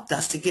it helped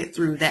us to get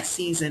through that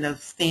season of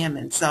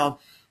famine. So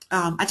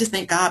I just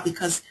thank God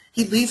because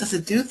he leads us to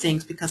do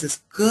things because it's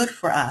good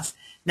for us,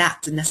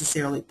 not to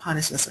necessarily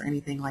punish us or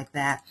anything like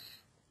that.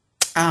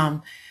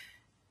 And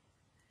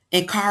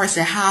Cara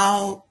said,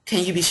 how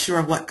can you be sure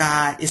of what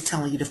God is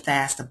telling you to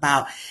fast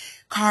about?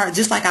 Cara,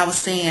 just like I was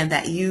saying,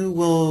 that you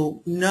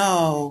will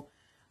know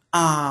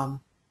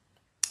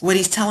what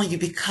he's telling you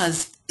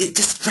because it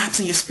just drops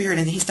in your spirit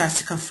and he starts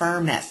to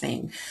confirm that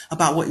thing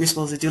about what you're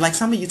supposed to do. Like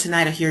some of you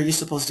tonight are here, you're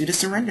supposed to do the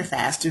surrender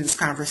fast through this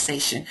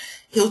conversation.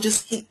 He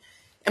just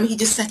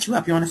set you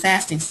up. You're on a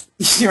fasting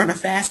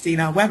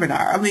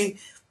webinar. I mean,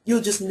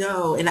 you'll just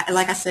know. And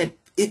like I said,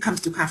 it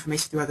comes through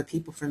confirmation through other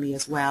people for me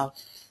as well.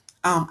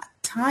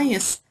 Tanya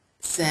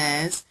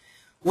says,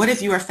 what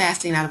if you are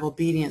fasting out of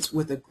obedience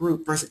with a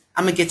group versus,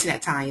 I'm going to get to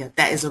that, Tanya.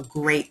 That is a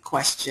great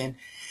question.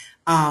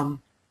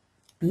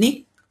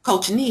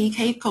 Coach Neek,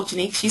 hey Coach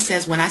Neek, she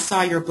says, when I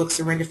saw your book,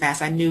 Surrender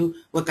Fast, I knew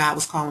what God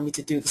was calling me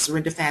to do. The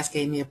Surrender Fast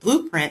gave me a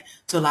blueprint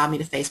to allow me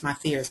to face my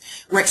fears.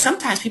 Right?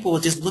 Sometimes people will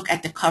just look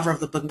at the cover of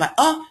the book and be like,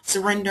 oh,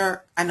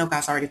 surrender. I know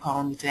God's already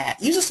calling me to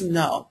that. You just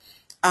know.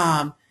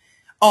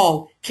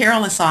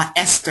 Carolyn saw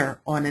Esther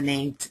on the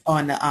name,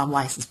 on the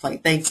license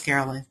plate. Thanks,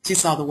 Carolyn. She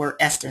saw the word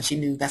Esther and she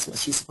knew that's what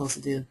she's supposed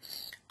to do.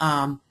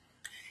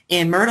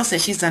 And Myrtle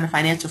says she's done a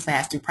financial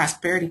fast through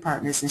Prosperity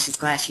Partners, and she's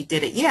glad she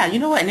did it. Yeah, you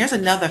know what? And there's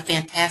another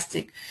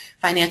fantastic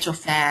financial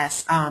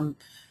fast.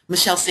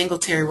 Michelle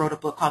Singletary wrote a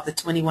book called The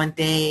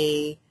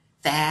 21-Day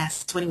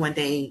Fast,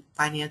 21-Day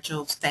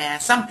Financial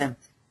Fast, something.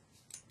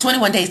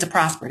 21 Days to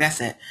Prosper, that's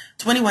it.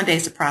 21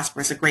 Days to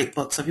Prosper is a great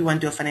book. So if you want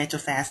to do a financial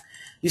fast,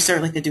 you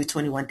certainly could do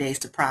 21 Days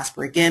to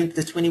Prosper. Again,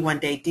 the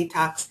 21-day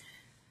detox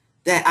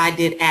that I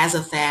did as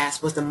a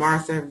fast was the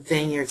Martha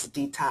Vineyard's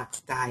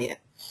detox diet.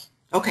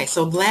 Okay,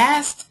 so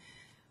last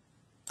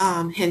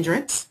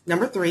hindrance,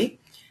 number 3,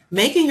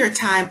 making your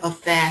time of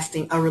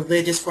fasting a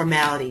religious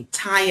formality.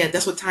 Tanya,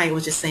 that's what Tanya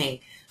was just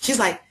saying. She's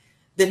like,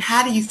 then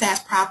how do you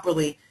fast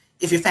properly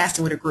if you're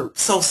fasting with a group?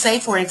 So say,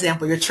 for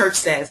example, your church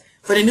says,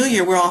 for the new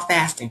year, we're all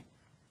fasting.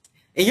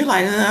 And you're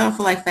like, I don't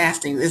feel like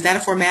fasting. Is that a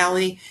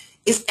formality?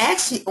 It's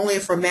actually only a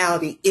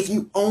formality if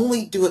you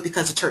only do it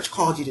because the church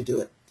called you to do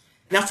it.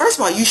 Now, first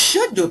of all, you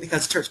should do it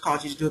because the church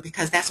called you to do it,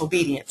 because that's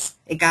obedience,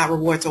 and God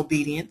rewards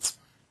obedience.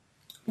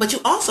 But you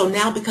also,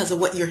 now, because of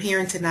what you're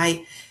hearing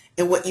tonight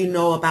and what you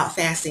know about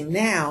fasting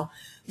now,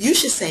 you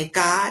should say,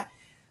 God,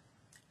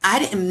 I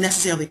didn't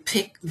necessarily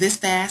pick this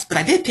fast, but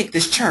I did pick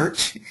this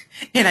church,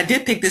 and I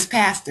did pick this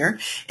pastor,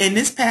 and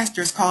this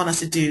pastor is calling us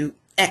to do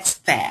X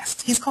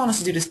fast. He's calling us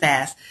to do this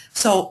fast.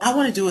 So I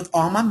want to do it with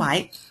all my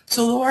might.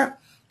 So Lord,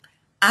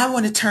 I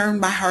want to turn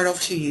my heart over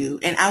to you,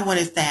 and I want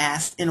to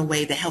fast in a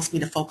way that helps me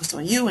to focus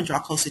on you and draw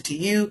closer to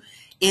you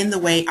in the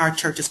way our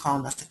church is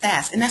calling us to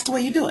fast. And that's the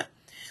way you do it.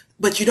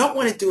 But you don't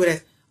want to do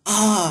it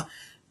as,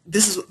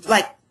 this is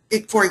like,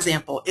 for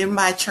example, in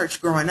my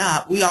church growing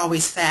up, we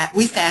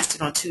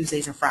fasted on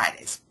Tuesdays and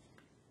Fridays.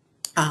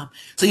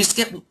 So you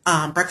skip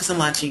breakfast and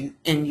lunch,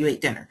 and you ate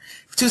dinner.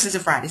 Tuesdays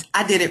and Fridays.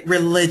 I did it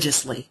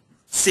religiously.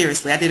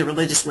 Seriously, I did it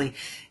religiously.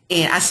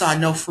 And I saw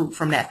no fruit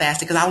from that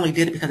fasting, because I only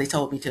did it because they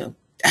told me to.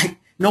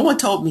 No one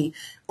told me,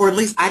 or at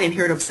least I didn't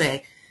hear them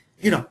say,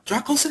 draw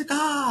closer to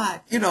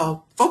God,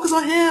 focus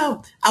on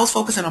him. I was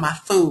focusing on my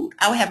food.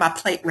 I would have my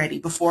plate ready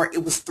before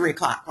it was 3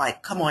 o'clock.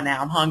 Like, come on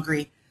now, I'm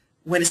hungry.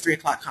 When is 3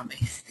 o'clock coming?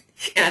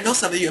 And I know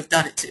some of you have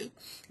done it too.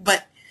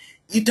 But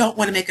you don't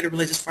want to make it a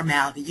religious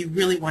formality. You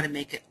really want to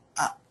make it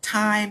a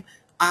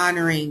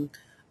time-honoring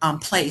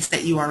place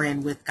that you are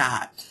in with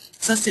God.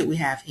 So let's see what we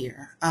have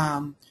here.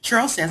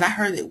 Cheryl says, I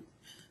heard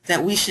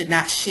that we should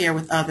not share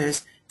with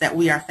others that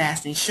we are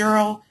fasting.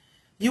 Cheryl,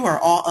 you are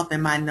all up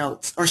in my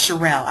notes. Or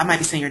Sherelle, I might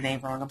be saying your name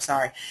wrong, I'm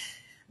sorry.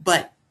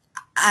 But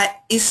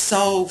it's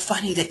so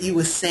funny that you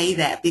would say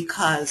that,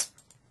 because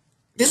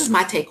this is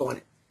my take on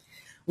it.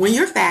 When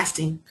you're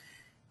fasting,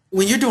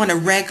 when you're doing a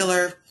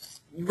regular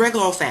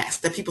old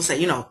fast that people say,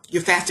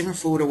 you're fasting from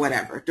food or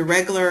whatever, the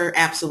regular,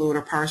 absolute,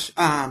 or partial,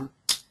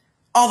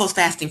 all those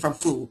fasting from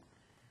food,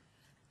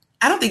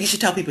 I don't think you should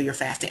tell people you're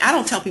fasting. I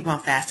don't tell people I'm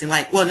fasting.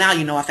 Like, well, now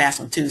I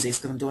fast on Tuesdays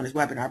because I'm doing this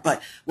webinar. But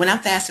when I'm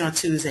fasting on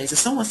Tuesdays, if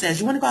someone says,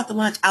 you want to go out to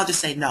lunch, I'll just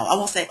say no. I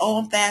won't say, oh,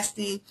 I'm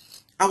fasting.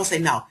 I will say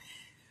no.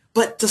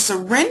 But the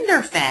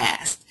surrender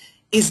fast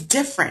is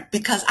different,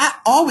 because I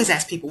always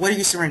ask people, what are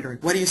you surrendering?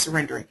 What are you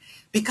surrendering?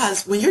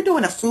 Because when you're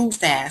doing a food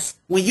fast,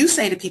 when you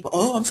say to people,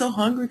 oh, I'm so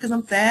hungry because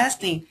I'm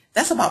fasting,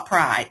 that's about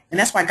pride. And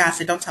that's why God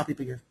said, don't tell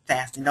people you're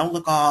fasting. Don't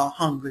look all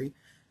hungry.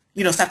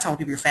 Stop telling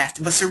people you're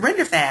fasting. But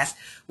surrender fast,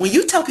 when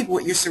you tell people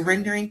what you're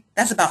surrendering,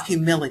 that's about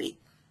humility.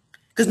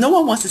 Because no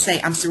one wants to say,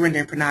 I'm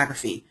surrendering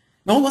pornography.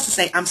 No one wants to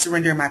say, I'm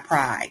surrendering my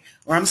pride,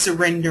 or I'm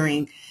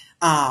surrendering,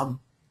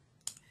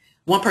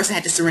 one person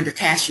had to surrender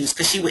pistachios,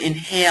 because she would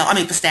inhale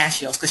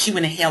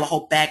a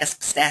whole bag of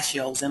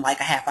pistachios in like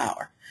a half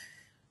hour.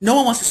 No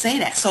one wants to say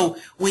that. So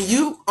when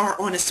you are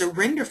on a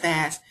surrender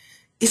fast,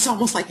 it's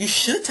almost like you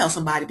should tell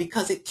somebody,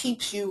 because it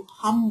keeps you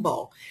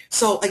humble.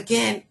 So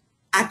again,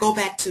 I go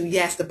back to,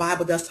 yes, the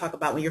Bible does talk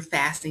about when you're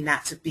fasting,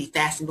 not to be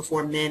fasting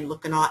before men,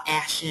 looking all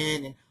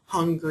ashen and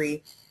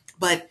hungry.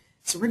 But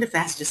surrender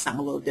fast is just something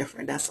a little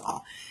different, that's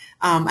all.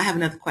 I have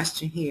another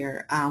question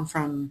here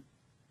from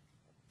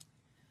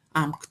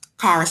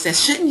Cara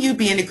says, shouldn't you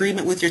be in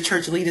agreement with your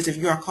church leaders if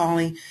they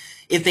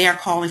are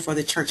calling for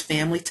the church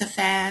family to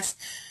fast?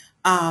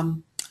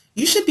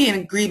 You should be in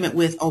agreement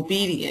with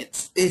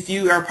obedience. If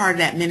you are part of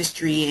that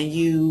ministry and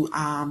you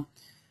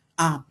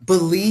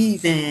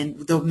believe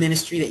in the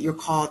ministry that you're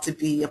called to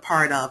be a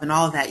part of and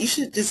all of that, you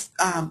should just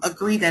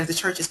agree that if the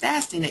church is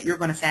fasting, that you're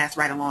going to fast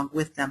right along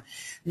with them.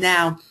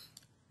 Now,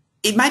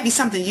 it might be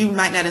something you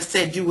might not have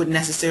said you wouldn't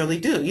necessarily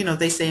do.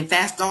 They say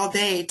fast all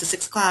day to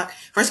 6 o'clock.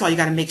 First of all, you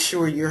got to make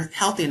sure you're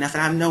healthy enough,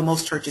 and I know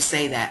most churches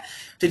say that,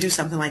 to do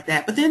something like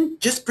that. But then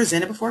just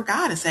present it before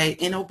God and say,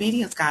 in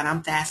obedience, God,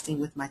 I'm fasting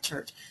with my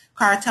church.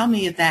 Cara, tell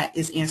me if that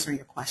is answering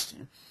your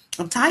question.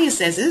 Tanya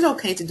says, is it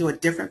okay to do a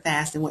different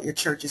fast than what your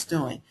church is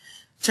doing?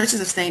 Church is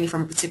abstaining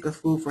from a particular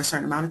food for a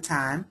certain amount of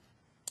time,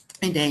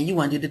 and then you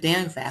want to do the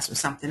Daniel fast or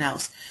something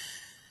else.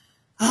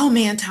 Oh,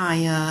 man,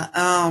 Tanya.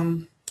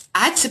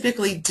 I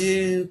typically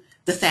do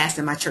the fast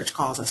that my church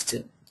calls us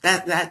to.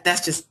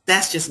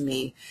 That's just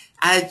me.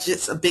 I'm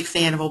just a big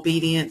fan of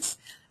obedience.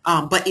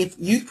 But if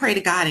you pray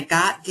to God and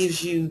God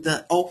gives you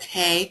the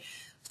okay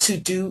to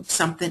do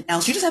something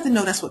else, you just have to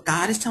know that's what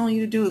God is telling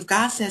you to do. If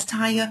God says,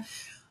 Tanya,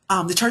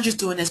 the church is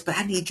doing this, but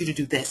I need you to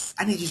do this.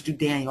 I need you to do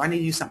Daniel. I need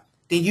you to do something.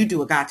 Then you do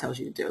what God tells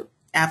you to do.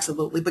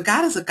 Absolutely. But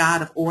God is a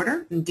God of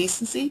order and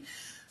decency.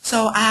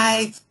 So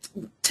I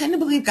tend to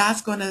believe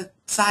God's going to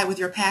side with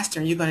your pastor,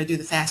 and you're going to do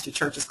the fast your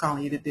church is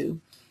calling you to do.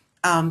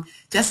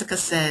 Jessica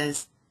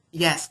says,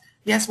 yes.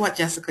 Yes, what,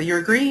 Jessica? You're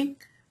agreeing?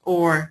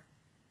 Or,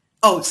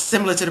 oh,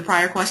 similar to the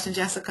prior question,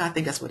 Jessica? I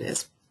think that's what it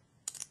is.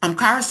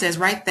 Cara says,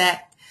 right,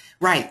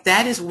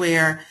 that is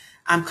where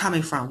I'm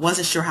coming from.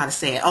 Wasn't sure how to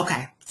say it.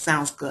 Okay,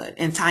 sounds good.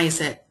 And Tanya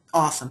said,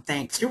 awesome,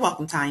 thanks. You're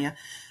welcome, Tanya.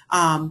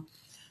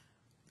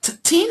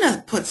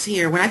 Tina puts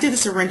here, when I did the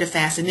surrender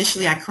fast,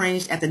 initially I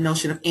cringed at the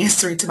notion of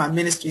answering to my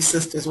ministry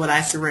sisters what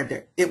I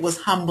surrendered. It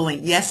was humbling.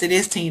 Yes, it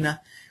is, Tina.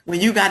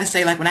 When you got to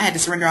say, like when I had to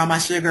surrender all my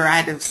sugar,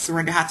 I had to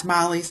surrender hot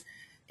tamales.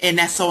 and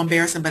that's so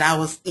embarrassing, but I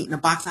was eating a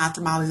box of hot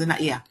tamales, and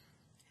yeah,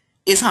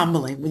 it's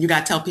humbling when you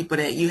got to tell people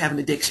that you have an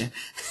addiction.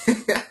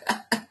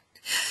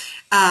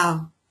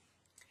 um,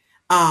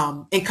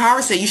 and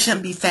Cara said you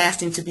shouldn't be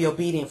fasting to be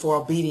obedient for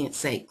obedience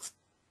sakes.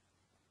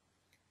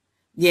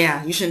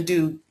 Yeah, you shouldn't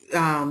do,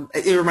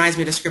 it reminds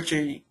me of the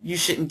scripture, you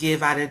shouldn't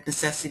give out of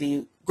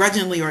necessity,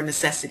 grudgingly or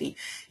necessity.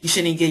 You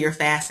shouldn't give your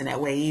fast in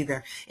that way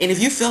either. And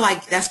if you feel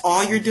like that's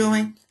all you're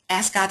doing,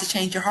 ask God to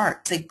change your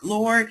heart. Say,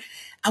 Lord,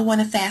 I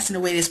want to fast in a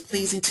way that's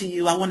pleasing to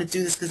you. I want to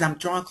do this because I'm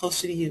drawn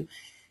closer to you.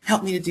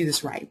 Help me to do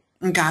this right.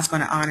 And God's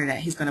going to honor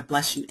that. He's going to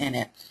bless you in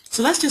it.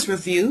 So let's just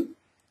review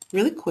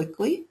really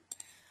quickly.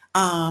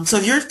 So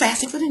if you're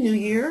fasting for the new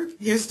year,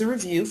 here's the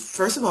review.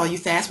 First of all, you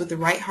fast with the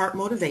right heart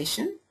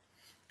motivation.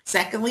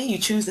 Secondly, you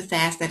choose the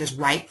fast that is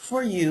right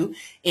for you.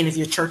 And if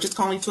your church is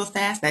calling to a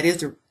fast, that is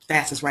the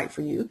fast is right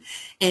for you.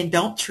 And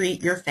don't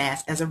treat your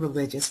fast as a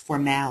religious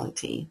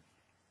formality.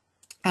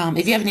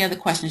 If you have any other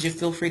questions, you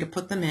feel free to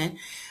put them in.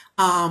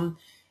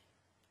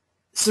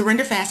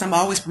 Surrender fast, I'm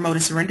always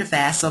promoting surrender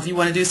fast. So if you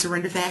want to do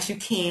surrender fast, you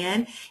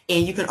can.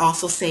 And you can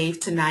also save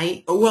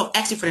tonight, or well,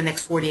 actually for the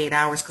next 48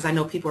 hours, because I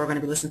know people are going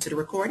to be listening to the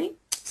recording.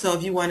 So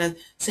if you want to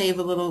save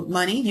a little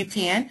money, you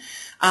can.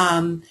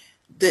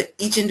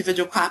 Each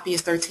individual copy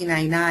is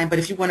 $13.99, but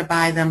if you want to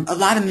buy them, a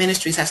lot of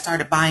ministries have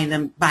started buying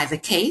them by the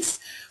case.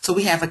 So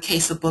we have a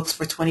case of books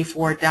for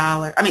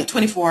 $24. I mean,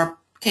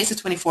 case of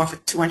 24 for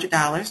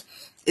 $200.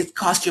 It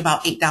costs you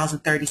about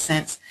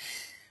 $8.30.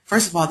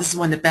 First of all, this is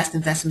one of the best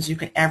investments you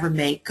can ever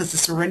make, because the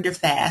surrender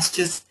fast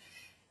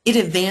it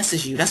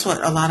advances you. That's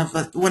what a lot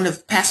of one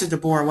of Pastor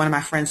DeBoer, one of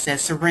my friends, said,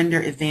 surrender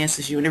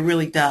advances you, and it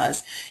really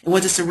does. And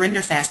what the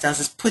surrender fast does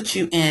is put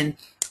you in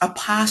a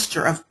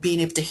posture of being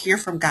able to hear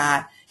from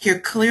God, hear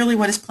clearly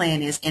what his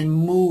plan is, and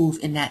move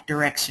in that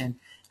direction.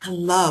 I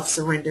love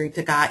surrendering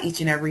to God each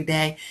and every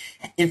day.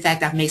 In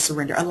fact, I've made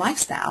surrender a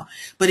lifestyle.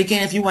 But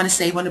again, if you want to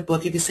save on the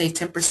book, you can save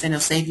 10%. It'll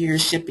save you your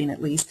shipping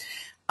at least,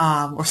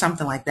 or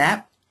something like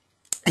that.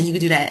 And you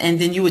can do that. And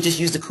then you would just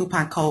use the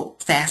coupon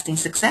code Fasting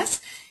Success.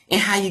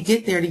 And how you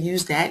get there to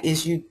use that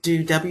is you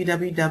do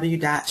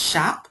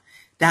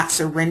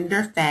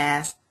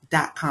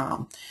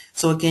www.shop.surrenderfast.com.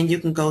 So again, you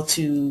can go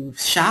to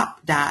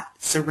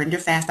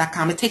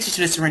shop.surrenderfast.com. It takes you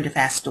to the Surrender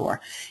Fast store,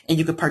 and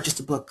you can purchase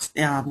the books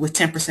with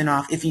 10%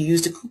 off if you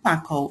use the coupon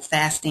code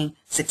Fasting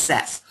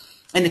Success.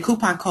 And the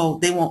coupon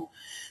code, the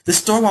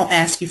store won't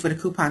ask you for the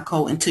coupon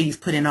code until you've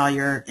put in all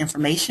your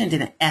information.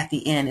 Then at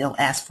the end, it'll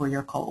ask for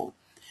your code.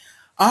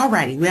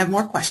 Alrighty, we have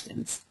more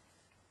questions.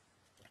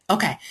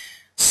 Okay,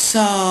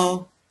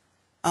 so,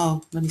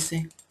 let me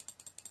see.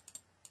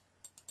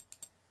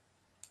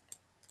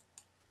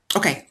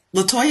 Okay,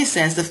 Latoya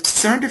says the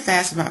surrender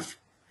fast, my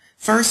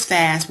first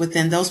fast,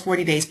 within those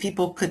 40 days,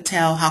 people could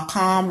tell how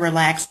calm,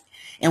 relaxed,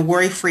 and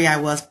worry-free I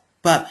was.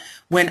 But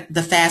when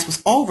the fast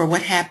was over,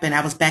 what happened?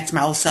 I was back to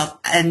my old self.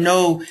 I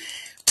know,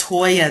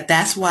 Toya,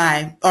 that's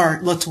why, or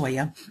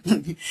Latoya,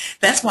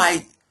 that's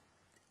why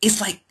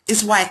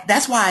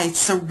that's why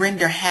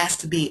surrender has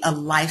to be a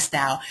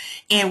lifestyle.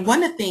 And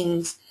one of the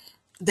things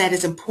that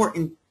is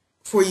important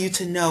for you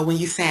to know when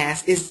you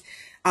fast is,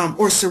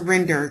 or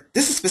surrender,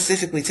 this is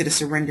specifically to the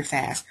surrender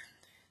fast.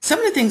 Some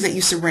of the things that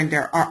you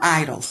surrender are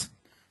idols.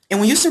 And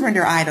when you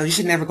surrender idols, you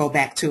should never go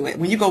back to it.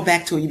 When you go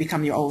back to it, you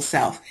become your old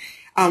self.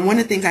 One of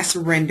the things I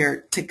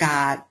surrendered to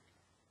God,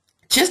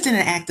 just in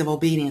an act of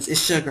obedience, is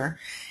sugar.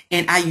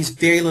 And I use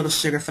very little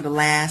sugar for the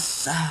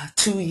last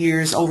 2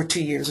 years, over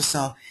 2 years or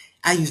so.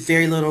 I use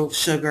very little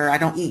sugar. I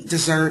don't eat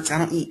desserts. I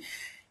don't eat,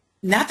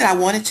 not that I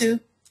wanted to.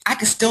 I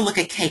can still look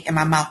at cake and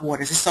my mouth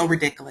waters. It's so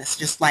ridiculous.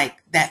 Just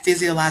like that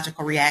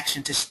physiological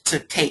reaction to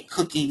cake,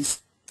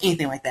 cookies,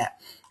 anything like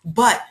that.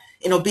 But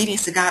in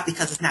obedience to God,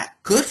 because it's not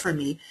good for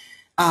me,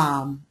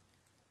 I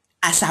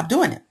stopped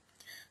doing it.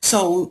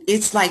 So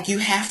it's like you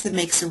have to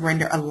make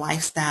surrender a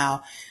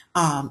lifestyle,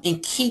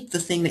 and keep the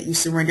thing that you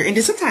surrender. And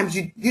then sometimes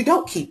you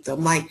don't keep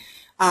them. Like,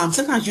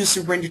 sometimes you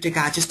surrender to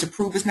God just to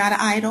prove it's not an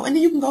idol. And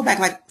then you can go back,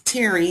 like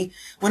Terry,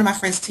 one of my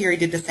friends, Terry,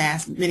 did the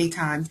fast many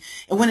times.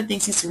 And one of the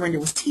things he surrendered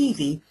was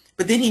TV.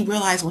 But then he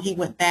realized when he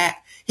went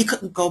back, he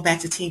couldn't go back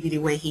to TV the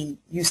way he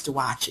used to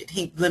watch it.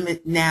 He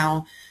limits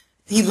now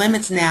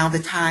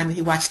the time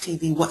he watches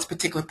TV, what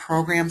particular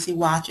programs he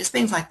watches,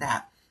 things like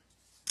that.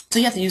 So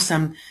you have to use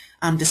some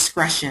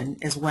discretion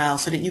as well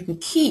so that you can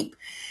keep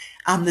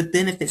the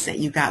benefits that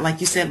you got. Like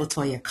you said,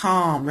 Latoya,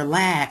 calm,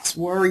 relax,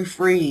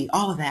 worry-free,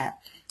 all of that.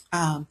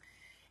 And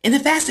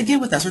then fast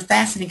again with us. We're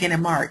fasting again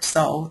in March.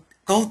 So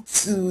go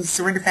to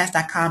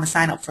surrenderfast.com and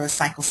sign up for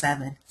Cycle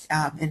 7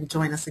 and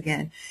join us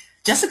again.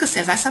 Jessica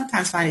says, I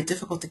sometimes find it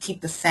difficult to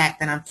keep the fact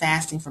that I'm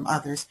fasting from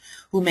others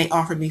who may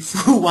offer me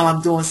food while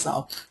I'm doing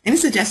so. Any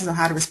suggestions on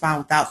how to respond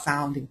without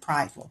sounding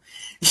prideful?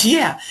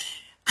 Yeah,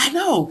 I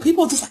know.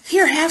 People just like,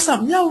 here, have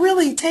something. No,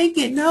 really, take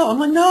it. No. I'm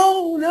like,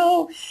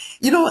 no.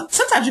 You know what?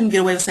 Sometimes you can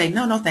get away with saying,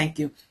 no, thank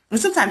you. And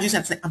sometimes you just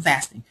have to say, I'm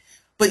fasting.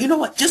 But you know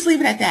what? Just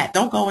leave it at that.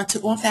 Don't go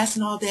into, I'm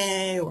fasting all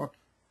day, or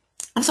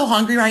I'm so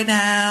hungry right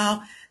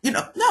now.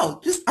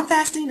 No, just I'm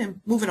fasting and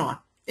moving on.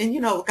 And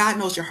God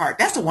knows your heart.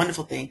 That's a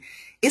wonderful thing.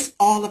 It's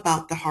all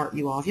about the heart,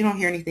 you all. If you don't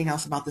hear anything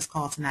else about this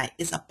call tonight,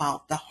 it's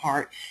about the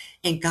heart.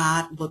 And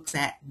God looks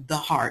at the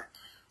heart.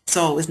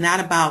 So it's not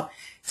about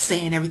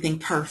saying everything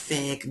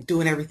perfect,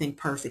 doing everything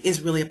perfect. It's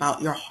really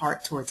about your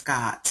heart towards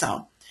God.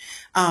 So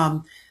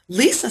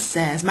Lisa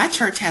says, my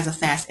church has a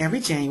fast every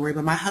January,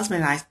 but my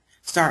husband and I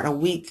start a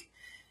week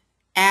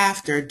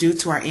after due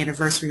to our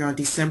anniversary on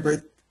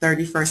December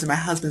 31st, and my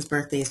husband's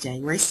birthday is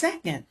January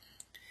 2nd.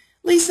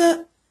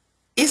 Lisa,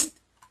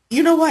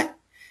 you know what?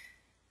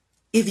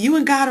 If you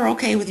and God are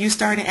okay with you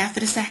starting after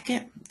the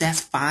 2nd, that's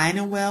fine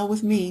and well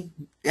with me.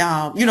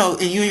 And you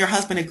and your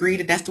husband agree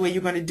that that's the way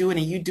you're going to do it,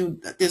 and you do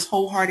this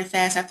wholehearted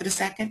fast after the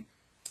 2nd,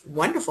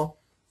 wonderful.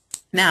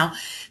 Now,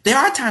 there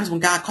are times when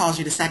God calls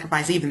you to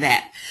sacrifice even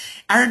that.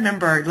 I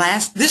remember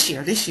this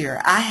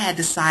year, I had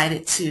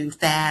decided to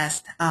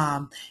fast.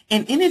 And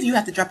any of you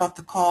have to drop off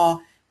the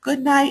call. Good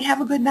night. Have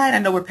a good night. I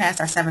know we're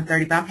past our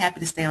 7:30, but I'm happy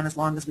to stay on as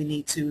long as we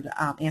need to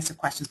answer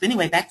questions. But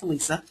anyway, back to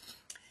Lisa.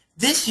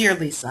 This year,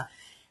 Lisa,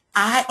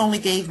 I only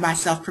gave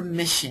myself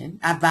permission.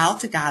 I vowed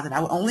to God that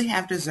I would only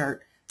have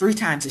dessert 3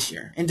 times this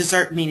year. And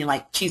dessert meaning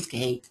like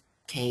cheesecake,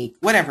 cake,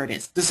 whatever it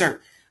is.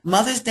 Dessert.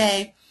 Mother's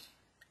Day,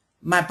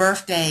 my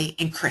birthday,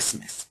 and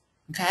Christmas.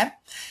 Okay?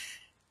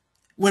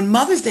 When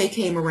Mother's Day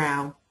came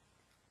around,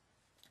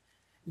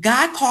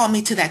 God called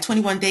me to that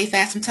 21-day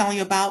fast I'm telling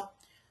you about.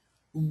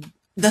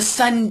 The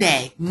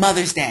Sunday,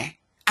 Mother's Day.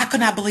 I could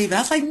not believe it. I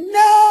was like,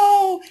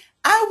 no,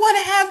 I want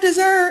to have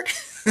dessert.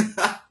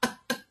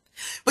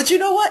 But you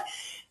know what?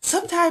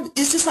 Sometimes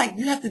it's just like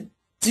you have to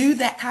do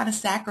that kind of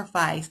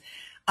sacrifice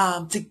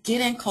to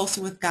get in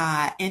closer with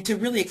God and to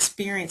really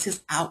experience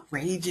his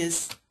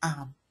outrageous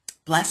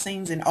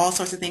blessings and all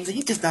sorts of things. And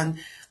he's just done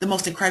the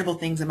most incredible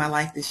things in my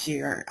life this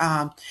year.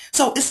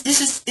 So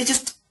it's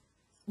just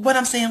what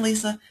I'm saying,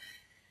 Lisa,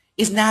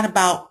 is not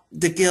about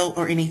the guilt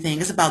or anything.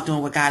 It's about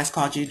doing what God has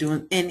called you to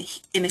do. And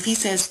if he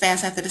says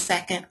fast after the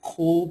 2nd,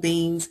 cool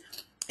beans.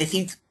 If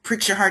he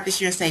pricks your heart this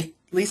year and say,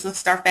 Lisa,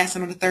 start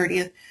fasting on the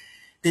 30th,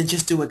 then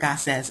just do what God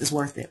says. It's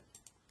worth it.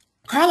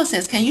 Carla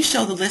says, can you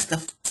show the list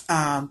of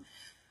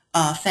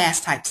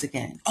fast types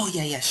again? Oh,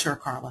 yeah, sure,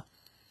 Carla.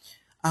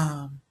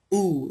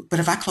 But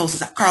if I close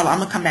this out, Carla, I'm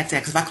going to come back to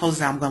that because if I close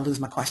this out, I'm going to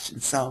lose my question.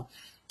 So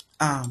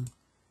let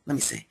me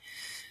see.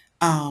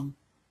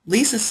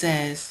 Lisa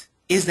says,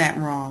 is that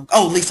wrong?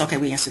 Oh, Lisa, okay,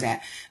 we answered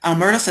that.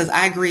 Myrtle says,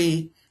 I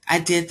agree. I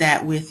did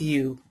that with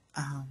you.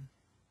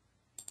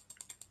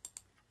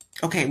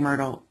 Okay,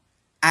 Myrtle,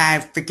 I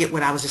forget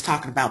what I was just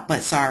talking about,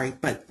 but sorry.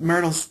 But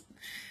Myrtle's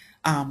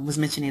was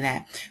mentioning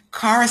that.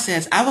 Cara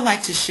says, I would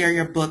like to share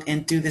your book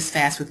and do this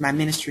fast with my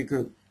ministry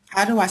group.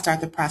 How do I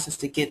start the process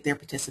to get their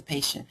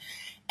participation?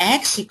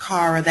 Actually,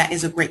 Cara, that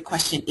is a great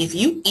question. If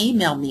you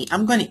email me,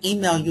 I'm going to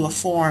email you a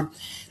form.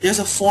 There's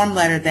a form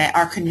letter that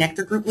our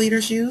connector group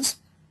leaders use.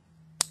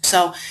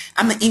 So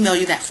I'm going to email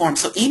you that form.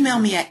 So email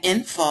me at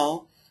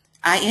info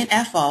at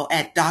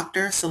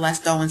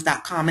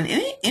drcelesteowens.com. And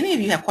any of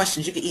you have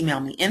questions, you can email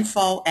me,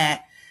 info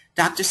at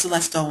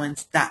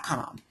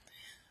drcelesteowens.com.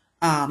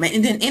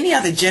 And then any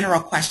other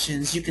general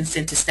questions you can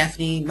send to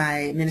Stephanie, my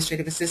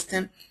administrative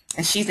assistant,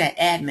 and she's at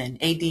admin,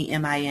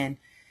 ADMIN,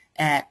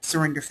 at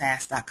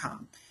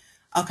surrenderfast.com.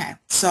 Okay,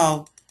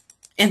 so,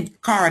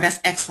 and Cara, that's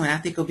excellent. I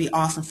think it'll be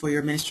awesome for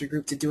your ministry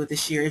group to do it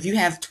this year. If you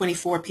have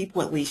 24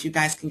 people at least, you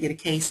guys can get a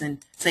case and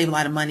save a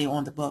lot of money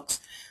on the books.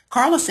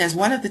 Carla says,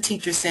 one of the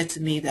teachers said to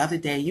me the other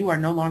day, you are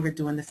no longer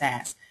doing the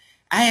fast.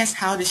 I asked,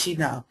 how did she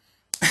know?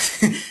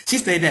 She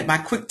said that my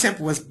quick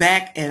temper was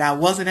back and I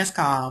wasn't as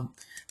calm.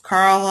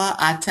 Carla,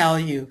 I tell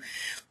you,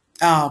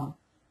 when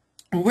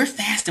we're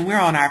fasting, we're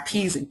on our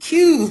P's and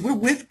Q's. We're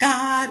with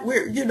God.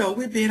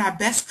 We're being our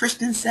best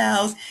Christian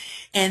selves.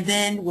 And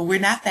then when we're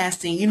not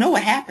fasting, you know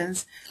what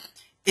happens?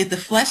 If the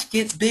flesh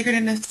gets bigger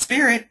than the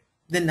spirit,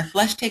 then the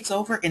flesh takes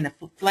over and the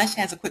flesh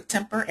has a quick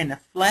temper and the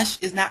flesh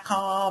is not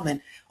calm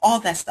and all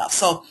that stuff.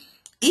 So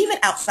even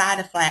outside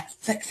of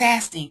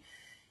fasting,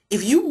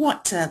 if you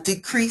want to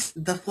decrease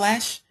the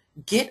flesh,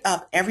 get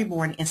up every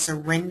morning and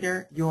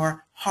surrender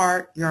your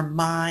heart, your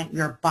mind,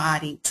 your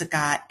body to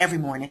God every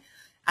morning.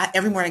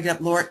 Every morning I get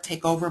up, Lord,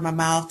 take over my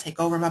mouth, take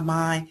over my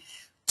mind.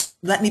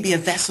 Let me be a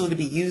vessel to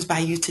be used by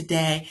you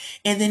today.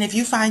 And then if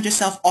you find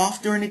yourself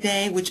off during the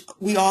day, which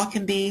we all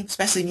can be,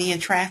 especially me in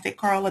traffic,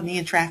 Carla, me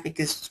in traffic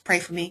is pray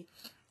for me.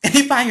 If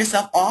you find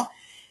yourself off,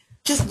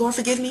 just, Lord,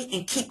 forgive me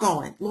and keep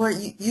going. Lord,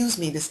 use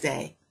me this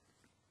day.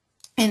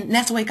 And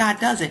that's the way God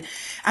does it.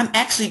 I'm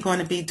actually going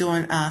to be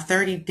doing a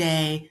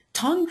 30-day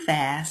tongue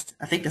fast.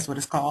 I think that's what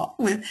it's called,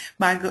 with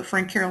my good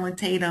friend Carolyn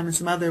Tatum and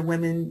some other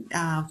women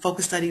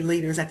focus study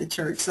leaders at the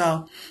church.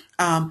 So,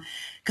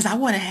 because I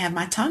want to have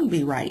my tongue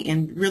be right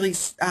and really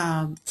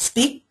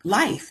speak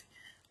life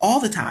all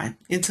the time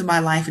into my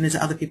life and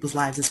into other people's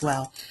lives as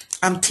well.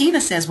 Tina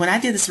says, when I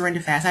did the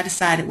surrender fast, I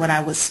decided what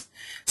I was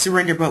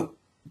surrender, but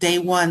day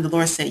one, the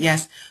Lord said,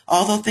 yes,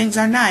 although things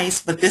are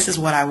nice, but this is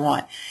what I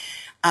want.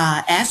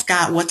 Ask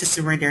God what to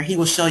surrender. He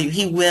will show you.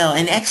 He will.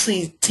 And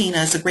actually, Tina,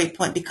 is a great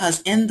point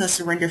because in the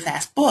Surrender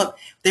Fast book,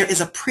 there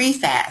is a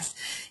pre-fast.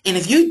 And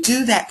if you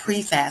do that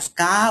pre-fast,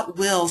 God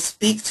will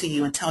speak to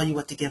you and tell you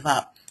what to give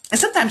up. And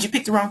sometimes you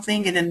pick the wrong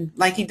thing and then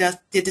like he did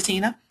to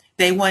Tina,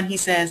 day one, he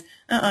says,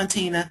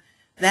 Tina,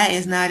 that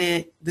is not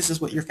it. This is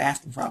what you're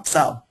fasting from.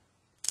 So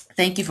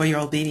thank you for your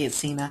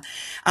obedience, Tina.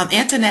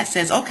 Antoinette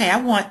says,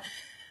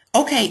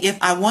 if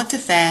I want to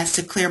fast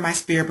to clear my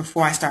spirit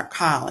before I start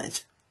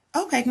college.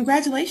 Okay,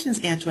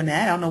 congratulations,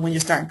 Antoinette. I don't know when you're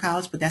starting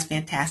college, but that's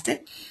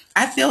fantastic.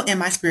 I feel in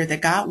my spirit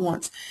that God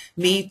wants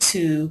me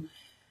to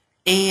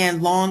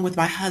and long with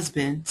my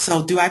husband.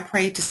 So do I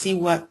pray to see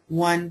what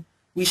one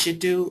we should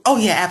do? Oh,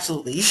 yeah,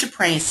 absolutely. You should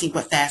pray and see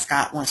what fast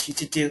God wants you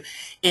to do.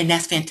 And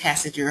that's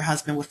fantastic. Your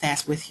husband will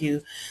fast with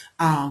you.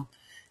 To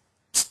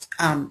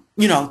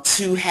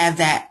have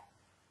that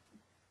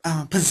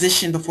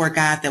position before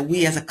God that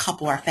we as a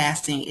couple are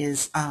fasting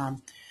is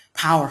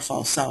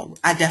powerful. So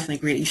I definitely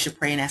agree that you should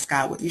pray and ask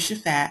God what you should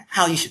fast,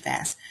 how you should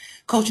fast.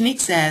 Coach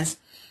Neek says,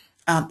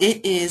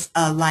 it is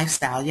a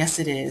lifestyle. Yes,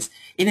 it is.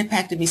 It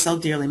impacted me so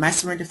dearly. My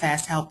surrender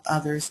fast helped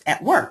others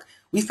at work.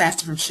 We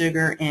fasted from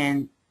sugar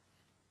and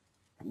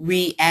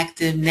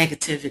reactive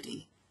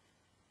negativity.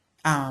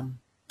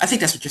 I think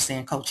that's what you're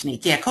saying, Coach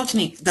Neek. Yeah, Coach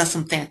Neek does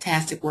some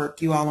fantastic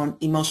work, you all, on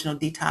emotional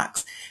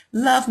detox.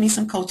 Love me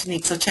some Coach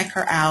Neek, so check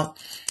her out.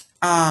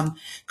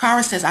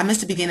 Cara says, I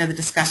missed the beginning of the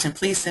discussion.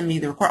 Please send me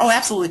the recording. Oh,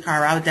 absolutely,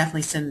 Cara. I would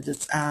definitely send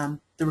this, the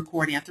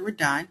recording after we're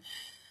done.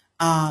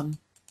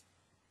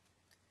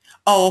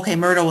 Okay,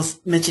 Myrtle was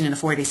mentioning the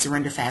 40-day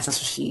surrender fast. That's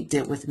what she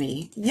did with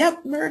me.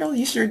 Yep, Myrtle,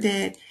 you sure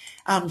did.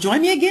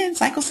 Join me again,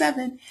 Cycle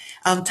 7.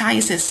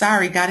 Tanya says,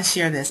 sorry, got to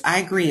share this. I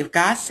agree. If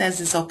God says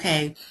it's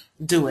okay,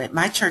 do it.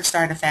 My church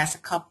started a fast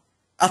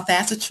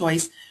of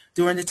choice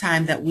during the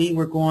time that we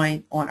were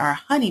going on our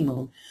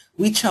honeymoon.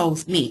 We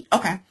chose meat.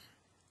 Okay.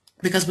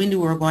 Because we knew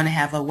we were going to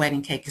have a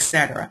wedding cake,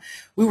 etc.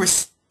 We were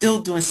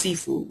still doing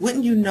seafood.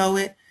 Wouldn't you know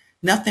it?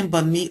 Nothing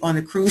but meat on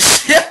the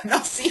cruise ship. No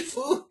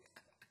seafood.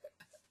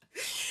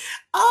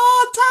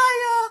 Oh,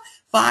 Tanya,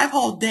 5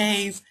 whole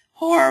days.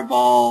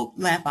 Horrible.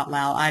 Laugh out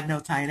loud. I know,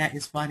 Tanya, that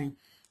is funny.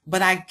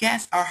 But I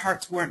guess our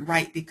hearts weren't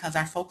right because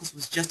our focus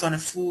was just on the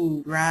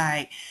food,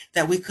 right,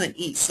 that we couldn't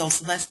eat. So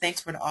Celeste, thanks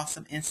for the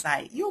awesome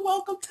insight. You're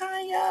welcome,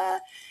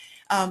 Tanya.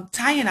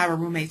 Tanya and I were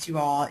roommates, you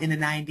all, in the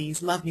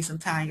 90s. Love me some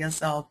Tanya.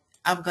 So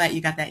I'm glad you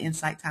got that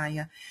insight,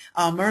 Tanya.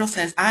 Myrtle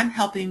says, I'm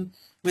helping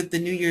with the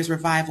New Year's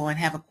revival and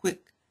have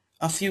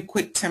a few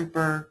quick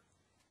temper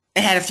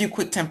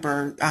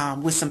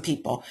with some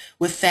people.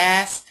 Which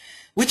fast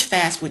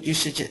would you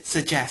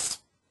suggest?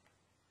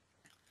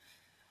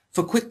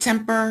 For quick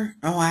temper?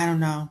 Oh, I don't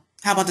know.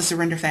 How about the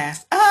surrender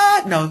fast?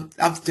 No,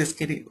 I'm just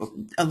kidding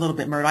a little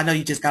bit, Myrtle. I know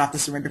you just got off the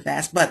surrender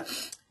fast, but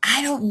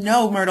I don't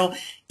know, Myrtle.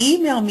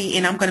 Email me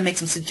and I'm going to make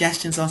some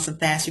suggestions on some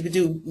fasts you could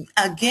do.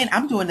 Again,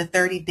 I'm doing the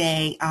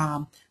 30-day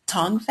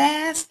tongue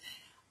fast.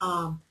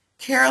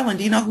 Carolyn,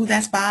 do you know who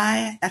that's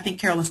by? I think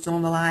Carolyn's still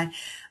on the line.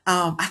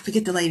 I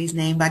forget the lady's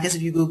name, but I guess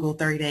if you Google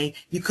 30-day,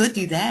 you could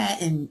do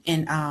that and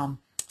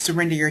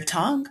surrender your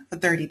tongue for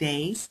 30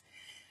 days.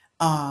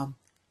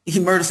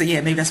 Myrtle said,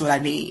 yeah, maybe that's what I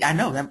need. I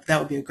know that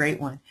would be a great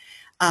one.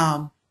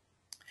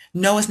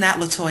 No, it's not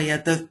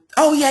Latoya.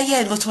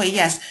 Latoya,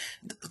 yes.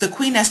 The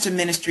Queen Esther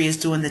Ministry is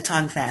doing the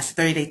tongue fast,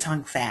 30-day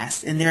tongue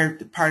fast, and they're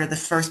part of the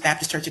First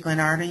Baptist Church of Glen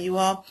Arden, you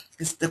all.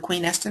 It's the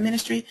Queen Esther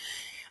Ministry,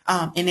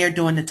 and they're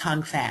doing the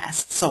tongue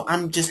fast. So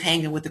I'm just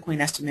hanging with the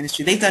Queen Esther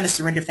Ministry. They've done the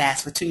surrender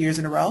fast for 2 years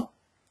in a row.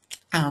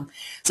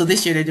 So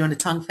this year they're doing the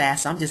tongue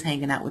fast, so I'm just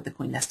hanging out with the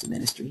Queen Esther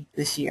Ministry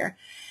this year.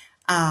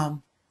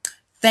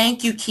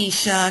 Thank you,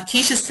 Keisha.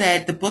 Keisha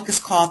said the book is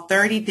called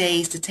 30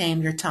 Days to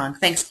Tame Your Tongue.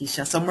 Thanks,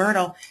 Keisha. So,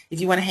 Myrtle, if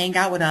you want to hang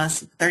out with us,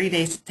 30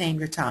 Days to Tame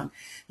Your Tongue.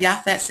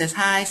 Yafet says,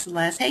 hi,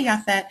 Celeste. Hey,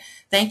 Yafet.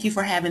 Thank you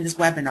for having this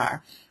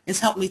webinar. It's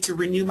helped me to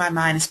renew my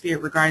mind and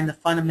spirit regarding the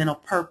fundamental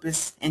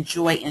purpose and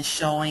joy in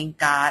showing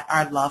God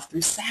our love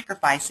through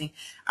sacrificing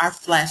our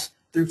flesh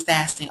through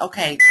fasting.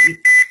 Okay,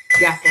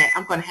 Yafet,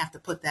 I'm going to have to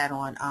put that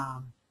on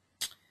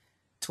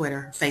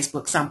Twitter,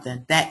 Facebook,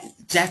 something. That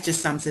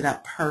just sums it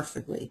up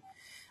perfectly.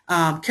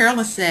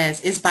 Carolyn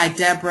says, it's by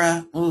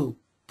Deborah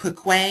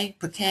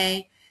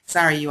Piquet.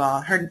 Sorry, you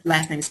all. Her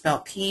last name is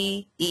spelled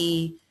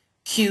P-E-Q-U-E.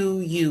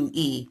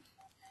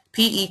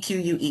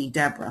 P-E-Q-U-E,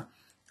 Deborah.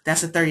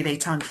 That's a 30-day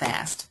tongue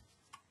fast.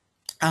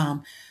 Keisha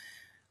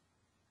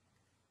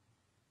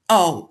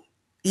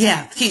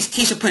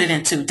put it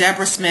in too.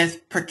 Deborah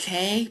Smith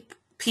Piquet.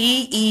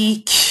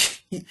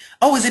 P-E-Q.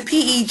 Oh, is it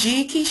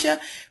P-E-G, Keisha?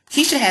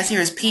 Keisha has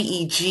here is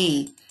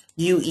P-E-G-U-E-S.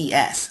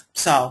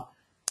 So,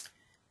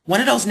 one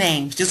of those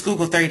names, just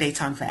Google 30-day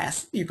tongue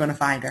fast. You're going to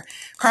find her.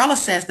 Carla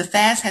says, the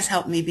fast has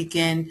helped me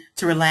begin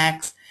to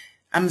relax.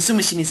 I'm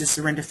assuming she needs a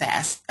surrender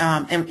fast,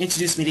 and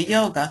introduce me to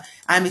yoga.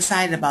 I'm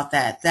excited about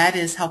that. That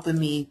is helping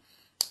me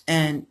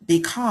and be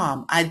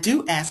calm. I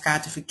do ask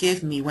God to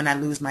forgive me when I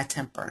lose my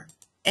temper.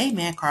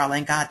 Amen, Carla,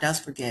 and God does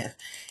forgive.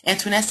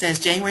 Antoinette says,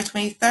 January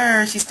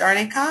 23rd, she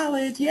started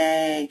college.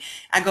 Yay.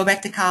 I go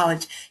back to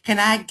college. Can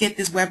I get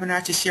this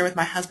webinar to share with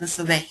my husband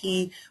so that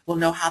he will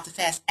know how to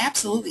fast?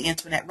 Absolutely,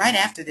 Antoinette. Right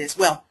after this,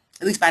 well,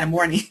 at least by the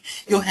morning,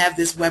 you'll have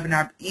this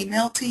webinar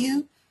emailed to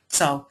you.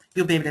 So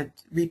you'll be able to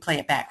replay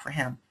it back for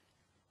him.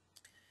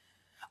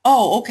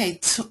 Oh, okay.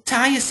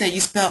 Tanya said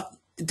you spelled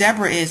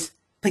Deborah is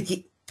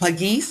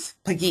Pagese.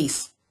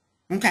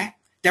 Okay.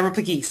 Deborah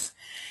Pagese.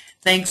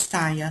 Thanks,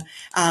 Tanya.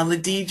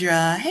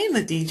 Ladidra, hey,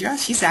 Ladidra.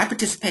 She said, I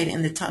participated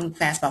in the tongue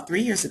fast about 3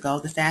 years ago.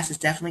 The fast is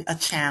definitely a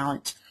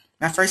challenge.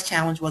 My first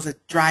challenge was a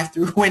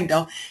drive-through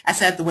window. I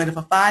sat at the window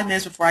for 5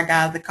 minutes before I got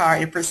out of the car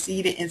and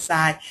proceeded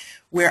inside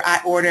where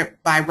I ordered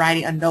by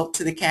writing a note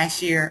to the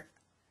cashier.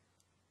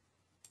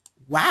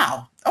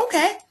 Wow.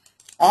 Okay.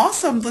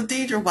 Awesome,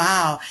 Ladidra.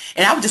 Wow.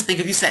 And I would just think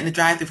if you sat in the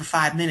drive-thru for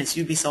 5 minutes,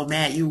 you'd be so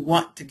mad. You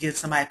want to give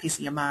somebody a piece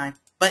of your mind.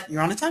 But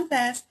you're on a tongue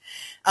fast.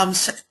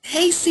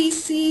 Hey,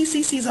 Cece.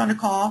 Cece's on the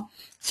call.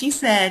 She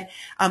said,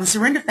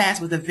 surrender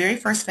fast was the very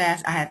first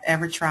fast I have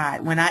ever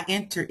tried. When I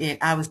entered it,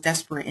 I was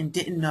desperate and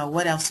didn't know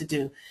what else to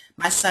do.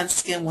 My son's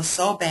skin was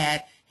so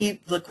bad, he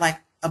looked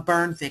like a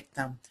burn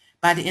victim.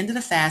 By the end of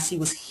the fast, he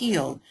was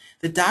healed.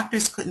 The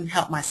doctors couldn't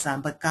help my son,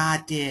 but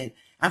God did.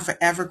 I'm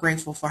forever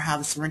grateful for how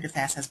the surrender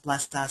fast has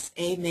blessed us.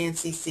 Amen,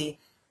 CC.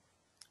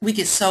 We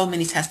get so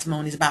many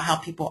testimonies about how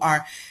people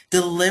are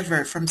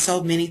delivered from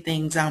so many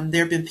things. There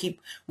have been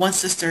people, one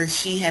sister,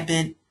 she had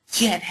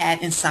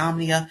had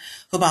insomnia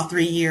for about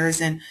 3 years,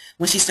 and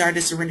when she started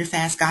the surrender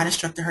fast, God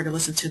instructed her to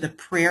listen to the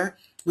prayer.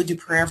 We do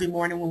prayer every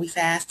morning when we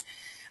fast,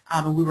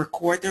 and we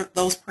record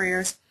those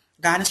prayers.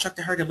 God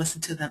instructed her to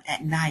listen to them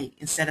at night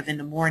instead of in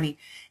the morning.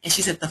 And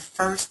she said the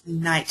first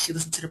night she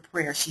listened to the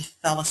prayer, she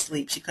fell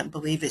asleep. She couldn't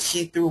believe it.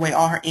 She threw away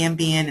all her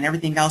Ambien and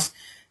everything else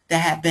that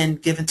had been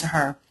given to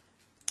her.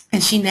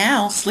 And she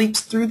now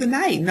sleeps through the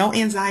night. No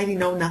anxiety,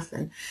 no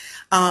nothing.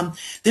 There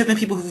have been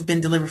people who've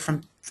been delivered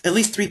from, at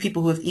least 3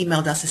 people who have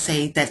emailed us to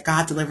say that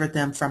God delivered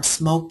them from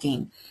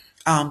smoking.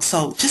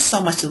 So just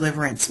so much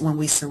deliverance when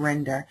we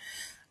surrender.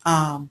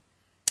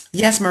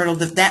 Yes, Myrtle,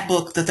 that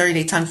book, The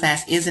 30-Day Tongue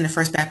Fast, is in the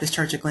First Baptist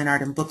Church of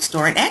Glenarden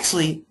bookstore. And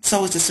actually,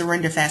 so is the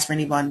Surrender Fast for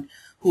anyone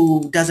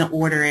who doesn't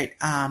order it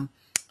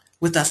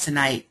with us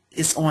tonight.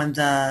 It's on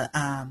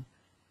the,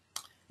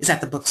 it's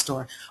at the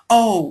bookstore.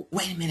 Oh,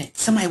 wait a minute.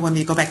 Somebody wanted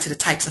me to go back to the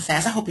types of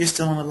fast. I hope you're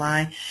still on the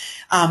line.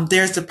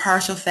 There's the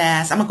partial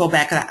fast. I'm going to go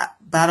back,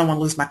 but I don't want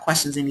to lose my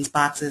questions in these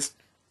boxes.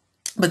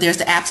 But there's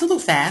the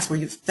absolute fast, where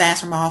you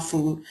fast from all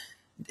food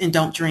and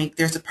don't drink.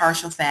 There's the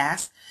partial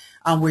fast,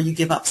 where you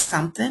give up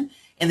something.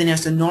 And then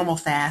there's the normal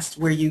fast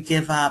where you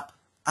give up,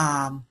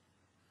 the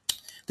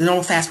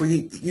normal fast where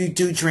you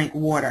do drink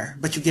water,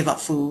 but you give up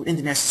food. And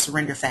then there's the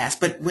surrender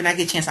fast. But when I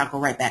get a chance, I'll go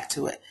right back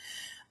to it.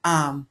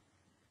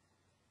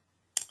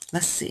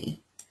 Let's see.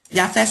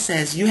 Yafet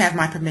says, you have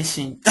my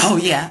permission. Oh,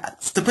 yeah,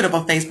 to put up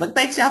on Facebook.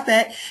 Thanks,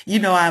 Yafet. You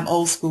know I'm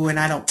old school and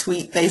I don't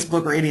tweet,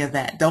 Facebook, or any of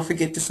that. Don't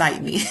forget to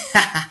cite me.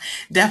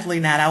 Definitely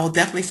not. I will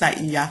definitely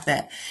cite you,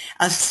 Yafet.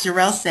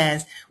 Sherelle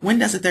says, when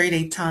does the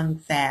 30-day tongue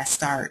fast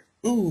start?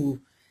 Ooh.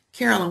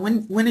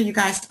 Carolyn, when are you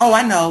guys? Oh,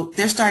 I know.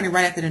 They're starting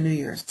right after the New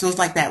Year's. So it's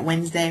like that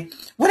Wednesday,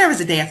 whatever's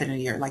the day after the New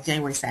Year, like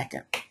January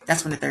 2nd.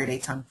 That's when the 30-day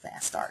tongue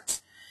fast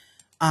starts.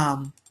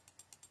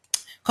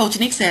 Coach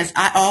Nick says,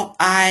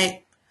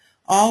 I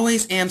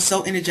always am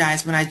so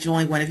energized when I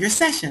join one of your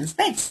sessions.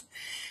 Thanks.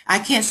 I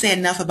can't say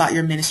enough about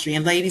your ministry.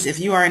 And ladies, if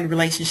you are in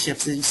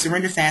relationships, the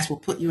surrender fast will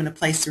put you in a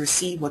place to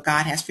receive what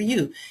God has for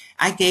you.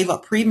 I gave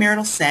up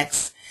premarital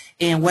sex,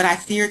 and what I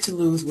feared to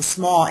lose was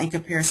small in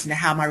comparison to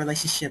how my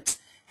relationships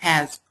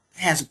has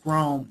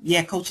grown.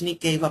 Yeah, Coach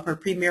Nick gave up her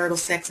premarital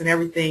sex and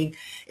everything.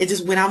 It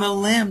just went out on a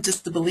limb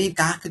just to believe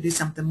God could do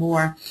something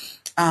more.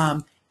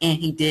 And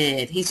he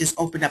did. He just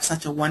opened up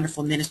such a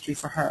wonderful ministry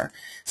for her.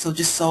 So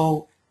just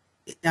so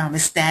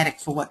ecstatic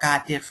for what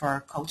God did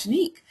for Coach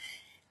Nick.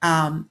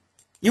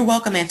 You're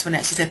welcome,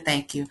 Antoinette. She said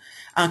thank you.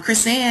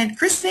 Chris Ann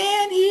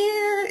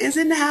here is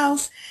in the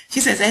house. She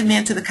says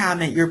amen to the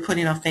comment you're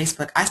putting on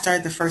Facebook. I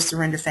started the first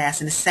surrender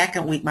fast. In the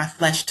second week, my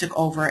flesh took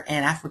over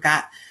and I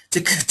forgot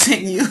to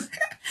continue.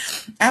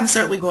 I'm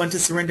certainly going to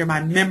surrender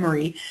my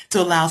memory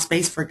to allow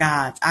space for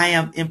God. I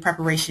am in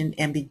preparation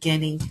and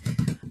beginning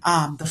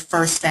the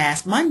first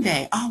fast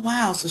Monday. Oh,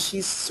 wow. So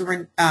she's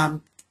starting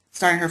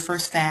her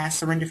first fast,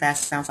 surrender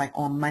fast, sounds like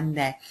on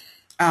Monday.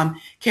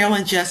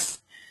 Carolyn,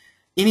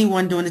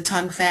 anyone doing the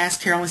tongue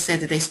fast, Carolyn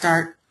said that they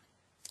start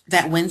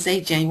that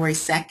Wednesday, January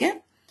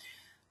 2nd.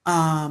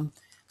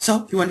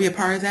 So if you want to be a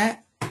part of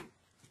that,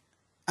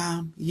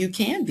 you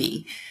can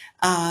be.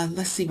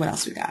 Let's see what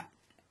else we got.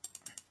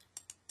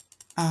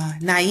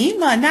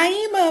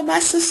 Naima, my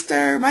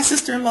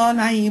sister-in-law,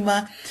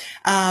 Naima.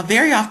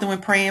 Very often when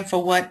praying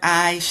for what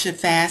I should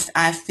fast,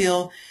 I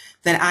feel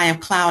that I am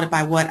clouded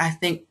by what I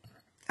think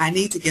I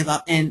need to give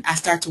up, and I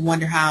start to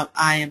wonder how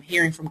I am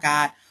hearing from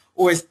God,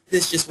 or is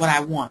this just what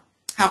I want?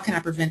 How can I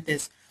prevent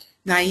this?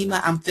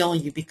 Naima, I'm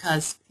feeling you,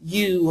 because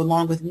you,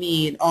 along with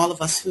me and all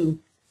of us who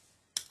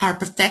are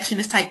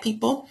perfectionist type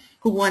people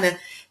who want to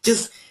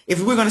just,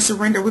 if we're going to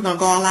surrender, we're going to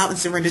go all out and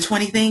surrender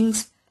 20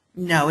 things.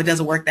 No, it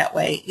doesn't work that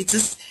way. It's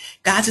just,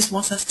 God just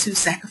wants us to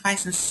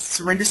sacrifice and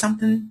surrender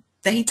something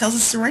that he tells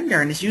us to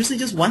surrender. And it's usually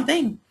just one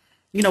thing.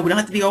 You know, we don't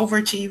have to be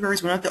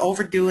overachievers. We don't have to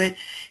overdo it.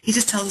 He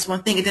just tells us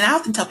one thing. And then I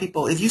often tell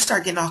people, if you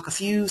start getting all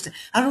confused,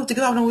 I don't know what to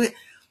do, I don't know what,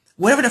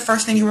 whatever the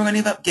first thing you were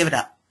going to give it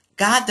up.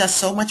 God does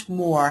so much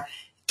more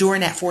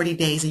during that 40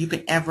 days than you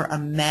could ever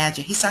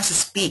imagine. He starts to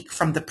speak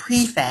from the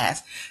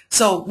pre-fast.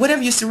 So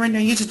whatever you surrender,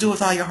 you just do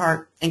with all your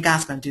heart, and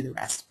God's going to do the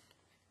rest.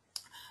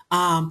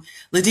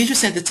 Ladidra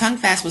said the tongue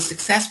fast was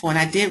successful, and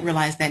I did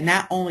realize that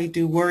not only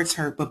do words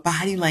hurt, but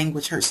body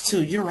language hurts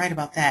too. You're right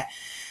about that.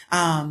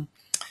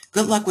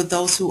 Good luck with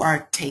those who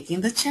are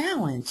taking the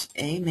challenge.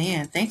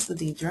 Amen. Thanks,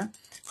 Ladidra.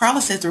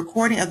 Carla says the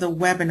recording of the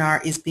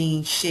webinar is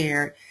being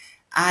shared.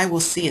 I will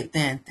see it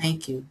then.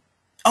 Thank you.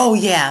 Oh,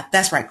 yeah,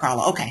 that's right,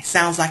 Carla. Okay,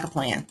 sounds like a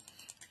plan.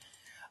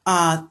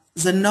 Zanola,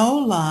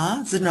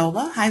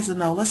 hi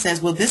Zanola,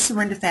 says, will this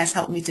surrender fast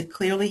help me to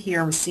clearly hear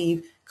and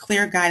receive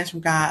clear guidance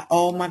from God?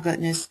 Oh, my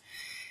goodness.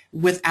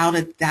 Without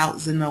a doubt,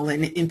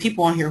 Zanola. And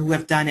people on here who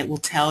have done it will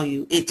tell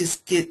you, it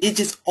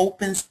just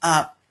opens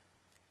up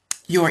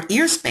your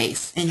ear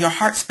space and your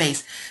heart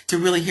space to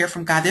really hear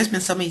from God. There's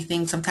been so many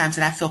things sometimes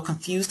that I feel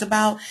confused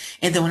about.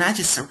 And then when I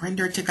just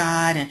surrender to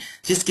God and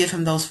just give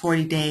him those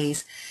 40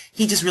 days,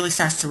 he just really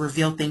starts to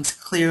reveal things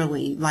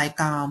clearly. Like,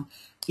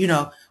 you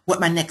know,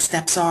 what my next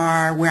steps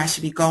are, where I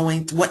should be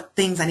going, what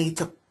things I need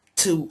to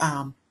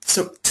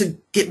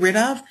get rid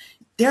of.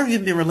 There have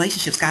even been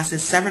relationships. God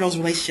says, sever those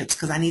relationships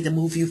because I need to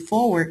move you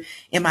forward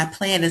in my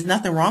plan. There's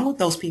nothing wrong with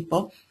those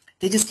people.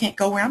 They just can't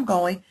go where I'm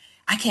going.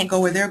 I can't go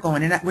where they're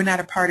going. And we're not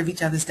a part of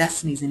each other's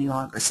destinies any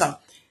longer. So,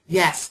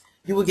 yes,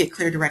 you will get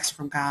clear direction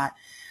from God.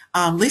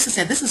 Lisa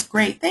said, this is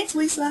great. Thanks,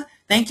 Lisa.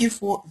 Thank you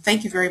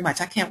very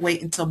much. I can't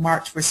wait until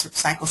March for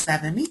cycle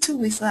 7. Me too,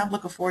 Lisa. I'm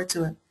looking forward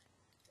to it.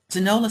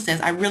 Zanola says,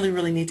 I really,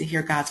 really need to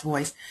hear God's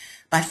voice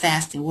by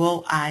fasting.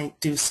 Will I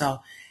do so?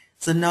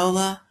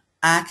 Zanola,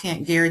 I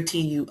can't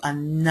guarantee you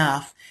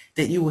enough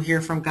that you will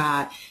hear from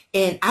God.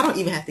 And I don't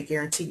even have to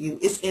guarantee you.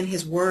 It's in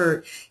his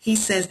word. He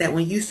says that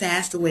when you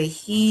fast away,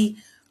 he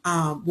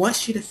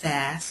wants you to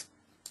fast.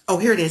 Oh,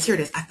 here it is.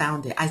 I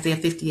found it. Isaiah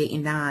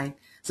 58:9.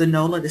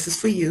 Zanola, this is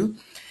for you.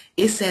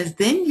 It says,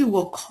 then you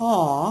will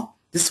call.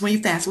 This is when you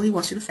fast. Well, he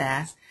wants you to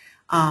fast.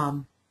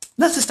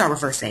 Let's just start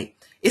with verse 8.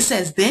 It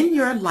says, then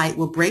your light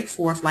will break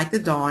forth like the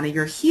dawn, and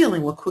your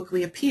healing will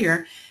quickly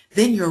appear.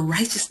 Then your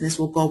righteousness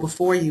will go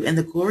before you, and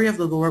the glory of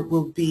the Lord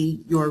will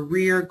be your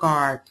rear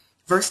guard.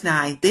 Verse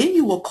 9, then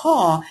you will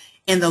call,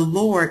 and the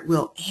Lord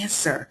will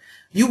answer.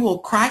 You will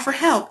cry for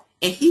help,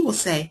 and he will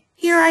say,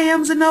 here I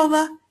am,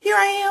 Zanola. Here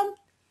I am.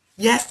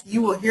 Yes,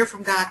 you will hear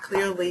from God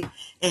clearly,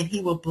 and he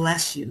will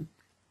bless you.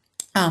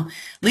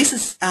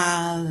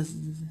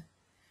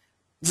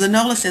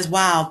 Zanola says,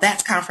 wow,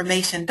 that's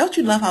confirmation. Don't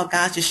you love how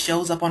God just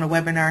shows up on a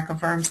webinar and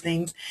confirms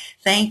things?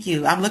 Thank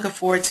you. I'm looking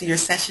forward to your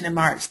session in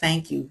March.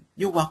 Thank you.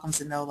 You're welcome,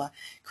 Zanola.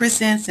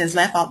 Kristen says,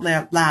 laugh out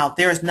loud.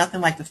 There is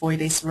nothing like the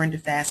 40-day surrender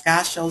fast.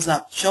 God shows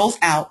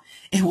out,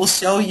 and will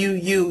show you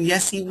you.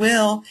 Yes, he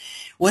will.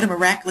 What a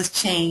miraculous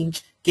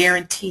change.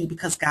 Guaranteed,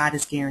 because God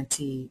is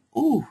guaranteed.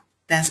 Ooh,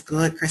 that's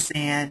good,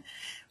 Kristen.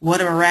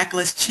 What a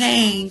miraculous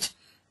change.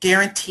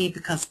 Guaranteed,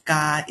 because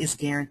God is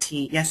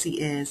guaranteed. Yes,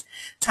 he is.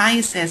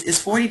 Tanya says, is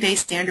 40 days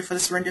standard for the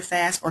surrender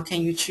fast, or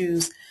can you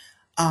choose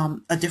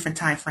a different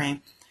time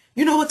frame?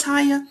 You know what,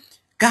 Tanya?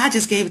 God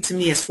just gave it to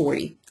me as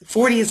 40.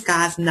 40 is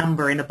God's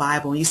number in the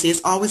Bible. And you see,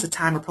 it's always a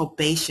time of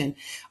probation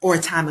or a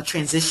time of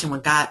transition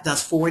when God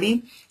does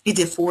 40. He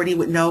did 40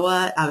 with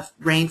Noah,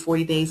 reigned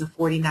 40 days and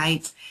 40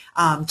 nights.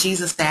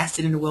 Jesus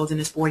fasted in the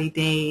wilderness 40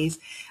 days.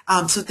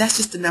 So that's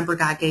just the number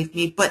God gave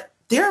me. But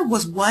there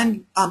was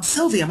one,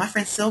 Sylvia, my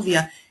friend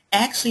Sylvia,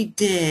 actually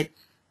did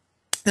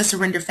the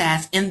surrender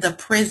fast in the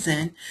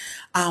prison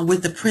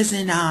with the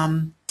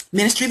prison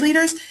ministry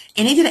leaders,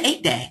 and they did an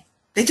 8-day.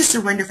 They just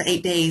surrendered for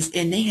 8 days,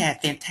 and they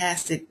had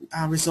fantastic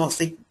results.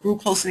 They grew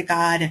closer to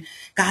God, and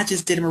God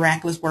just did a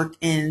miraculous work,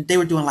 and they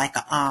were doing like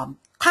a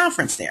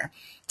conference there.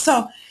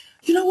 So,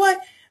 you know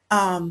what?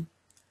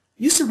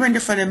 You surrender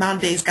for the amount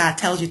of days God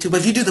tells you to,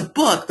 but if you do the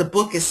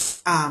book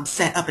is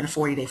set up in a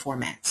 40-day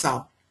format.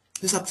 So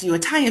it's up to you.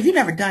 And Tanya, if you've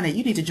never done it,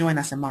 you need to join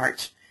us in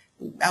March.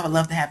 I would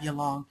love to have you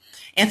along.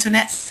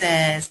 Antoinette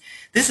says,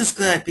 this is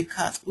good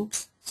because,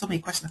 oops, so many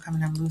questions are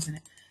coming, I'm losing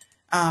it.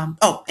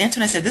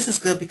 Antoinette said, this is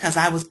good because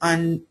I was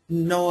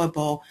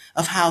unknowable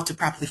of how to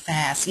properly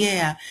fast.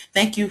 Yeah,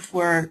 thank you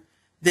for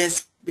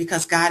this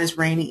because God is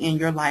reigning in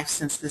your life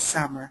since this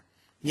summer.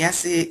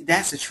 Yes,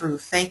 that's the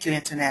truth. Thank you,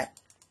 Antoinette.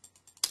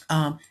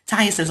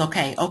 Tanya says,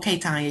 okay,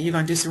 Tanya, you're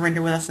going to do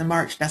surrender with us in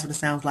March. That's what it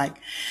sounds like.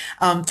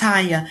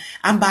 Tanya,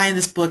 I'm buying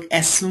this book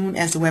as soon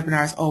as the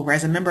webinar is over.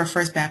 As a member of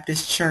First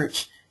Baptist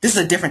Church, this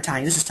is a different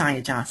Tanya. This is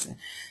Tanya Johnson.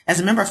 As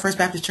a member of First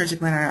Baptist Church of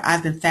Glen Iron,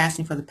 I've been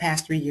fasting for the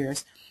past 3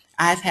 years.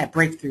 I've had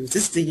breakthroughs.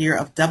 This is the year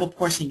of double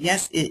portion.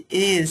 Yes, it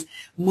is.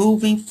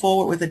 Moving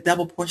forward with a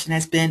double portion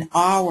has been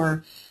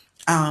our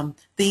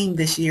theme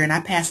this year, and I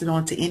pass it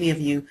on to any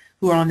of you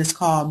who are on this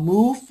call.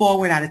 Move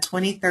forward out of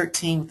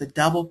 2013 with a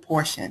double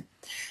portion.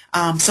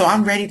 So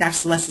I'm ready, Dr.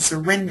 Celeste, to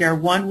surrender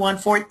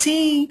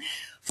 1114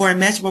 for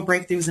immeasurable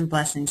breakthroughs and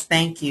blessings.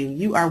 Thank you.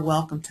 You are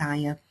welcome,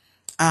 Tanya.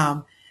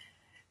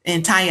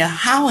 And Tanya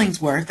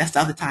Hollingsworth, that's the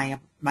other Tanya,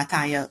 my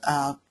Tanya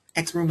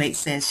ex-roommate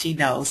says she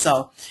knows.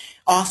 So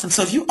awesome.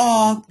 So if you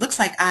all, looks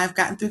like I've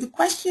gotten through the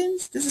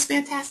questions. This is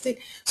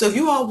fantastic. So if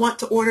you all want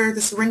to order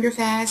the Surrender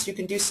Fast, you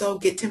can do so.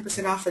 Get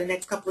 10% off for the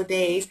next couple of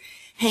days.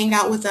 Hang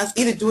out with us.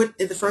 Either do it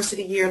at the first of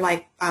the year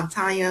like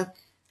Tanya,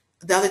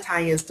 the other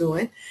Tanya is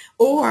doing,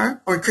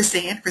 or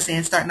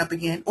Chris-Ann starting up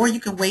again, or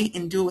you can wait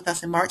and do it with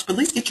us in March. But at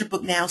least get your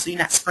book now so you're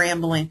not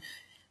scrambling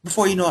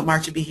before you know it,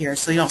 March will be here,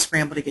 so you don't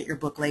scramble to get your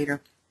book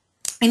later.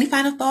 Any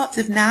final thoughts?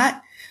 If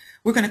not,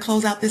 we're going to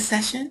close out this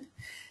session.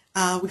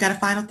 We got a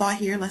final thought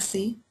here. Let's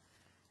see.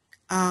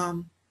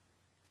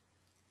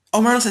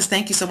 Myrtle says,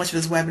 thank you so much for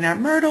this webinar.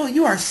 Myrtle,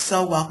 you are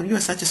so welcome. You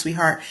are such a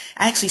sweetheart.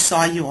 I actually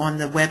saw you on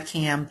the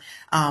webcam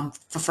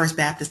for First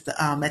Baptist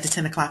at the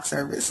 10 o'clock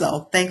service.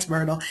 So thanks,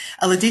 Myrtle.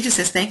 Ladidra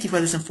says, thank you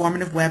for this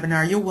informative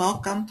webinar. You're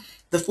welcome.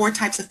 The 4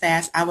 types of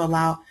fast I will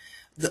allow.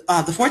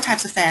 The 4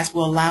 types of fast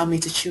will allow me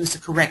to choose the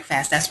correct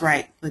fast. That's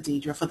right,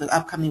 Ladidra, for the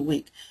upcoming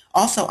week.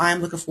 Also,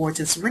 I'm looking forward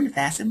to the Surrender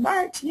Fast in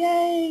March.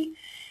 Yay!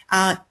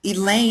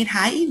 Elaine,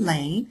 hi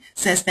Elaine,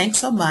 says, thanks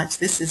so much.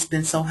 This has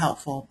been so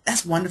helpful.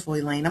 That's wonderful,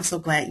 Elaine. I'm so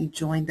glad you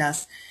joined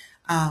us.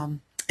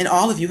 And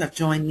all of you have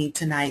joined me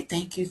tonight.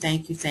 Thank you,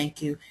 thank you,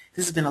 thank you.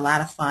 This has been a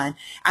lot of fun.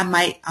 I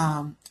might,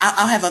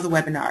 I'll have other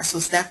webinars, so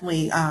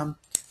definitely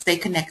stay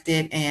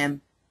connected.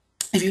 And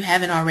if you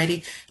haven't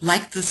already,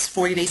 like this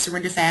 40-Day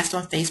Surrender Fast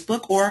on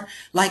Facebook, or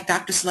like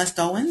Dr. Celeste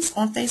Owens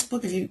on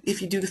Facebook.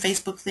 If you do the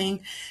Facebook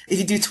thing, if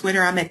you do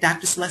Twitter, I'm at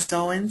Dr. Celeste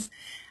Owens.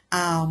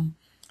 LaDonna,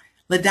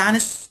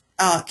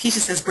 Keisha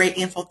says, great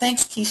info.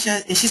 Thanks,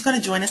 Keisha. And she's going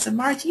to join us in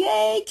March.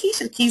 Yay,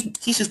 Keisha.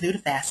 Keisha's new to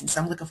fasting,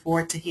 so I'm looking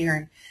forward to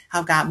hearing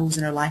how God moves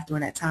in her life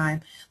during that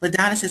time.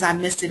 LaDonna says, I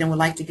missed it and would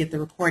like to get the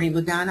recording.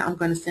 LaDonna, I'm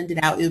going to send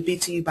it out. It'll be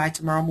to you by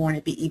tomorrow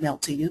morning. It'll be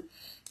emailed to you.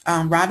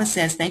 Robin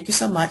says, thank you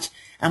so much.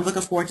 I'm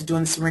looking forward to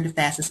doing the Surrender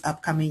Fast this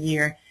upcoming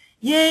year.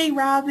 Yay,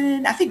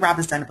 Robin. I think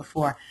Robin's done it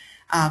before.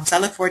 So I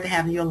look forward to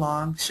having you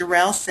along.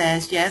 Sherelle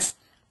says, yes.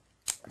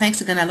 Thanks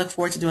again. I look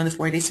forward to doing the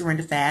 40-Day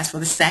Surrender Fast for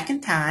the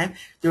second time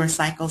during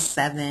cycle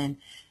 7.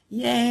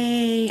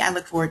 Yay. I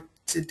look forward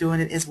to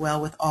doing it as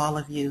well with all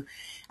of you.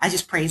 I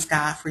just praise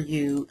God for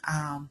you.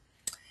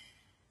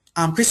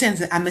 Chris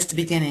says, I missed the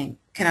beginning.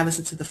 Can I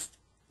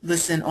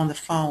listen on the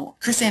phone?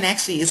 Chris-Ann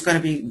actually is going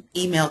to be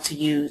emailed to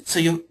you, so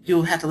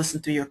you'll have to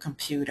listen through your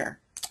computer.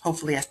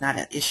 Hopefully that's not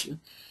an issue.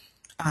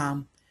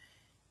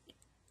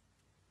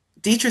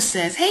 Deidre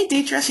says, hey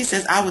Deidre, she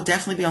says, I will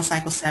definitely be on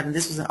cycle 7.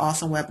 This was an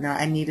awesome webinar.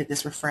 I needed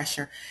this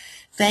refresher.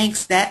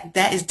 Thanks. That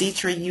is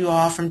Deidre, you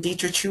all, from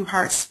Deidre True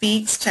Heart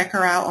Speaks. Check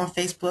her out on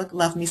Facebook.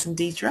 Love me some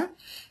Deidre.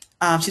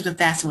 She's been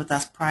fasting with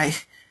us, probably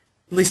at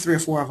least 3 or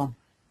 4 of them.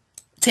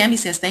 Tammy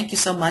says, thank you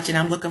so much, and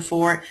I'm looking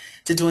forward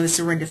to doing the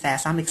Surrender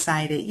Fast. I'm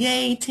excited.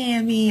 Yay,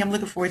 Tammy. I'm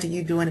looking forward to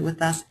you doing it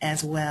with us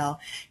as well.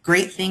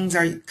 Great things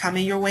are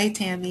coming your way,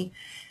 Tammy.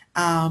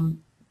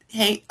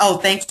 Hey,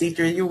 thanks,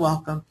 Deidre. You're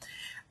welcome.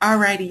 All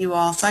righty, you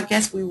all. So I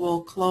guess we will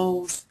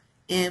close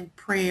in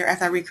prayer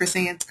after I read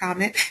Chris-Ann's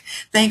comment.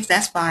 Thanks.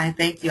 That's fine.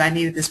 Thank you. I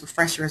needed this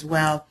refresher as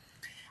well.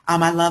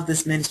 I love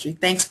this ministry.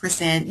 Thanks,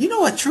 Chris-Ann. You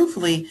know what?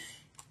 Truthfully,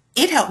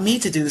 it helped me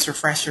to do this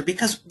refresher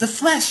because the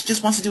flesh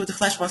just wants to do what the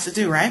flesh wants to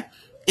do, right?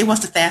 It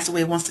wants to fast the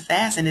way it wants to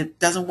fast, and it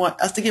doesn't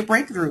want us to get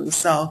breakthroughs.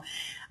 So,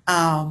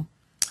 and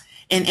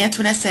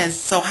Antoinette says,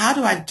 so how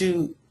do I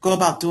go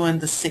about doing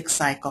the 6th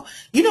cycle?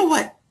 You know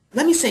what?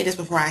 Let me say this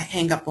before I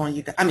hang up on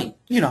you.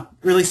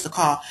 Release the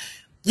call.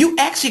 You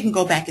actually can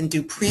go back and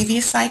do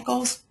previous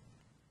cycles.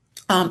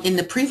 In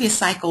the previous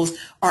cycles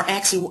are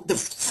actually, the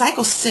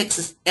cycle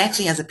 6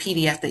 actually has a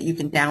PDF that you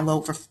can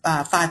download for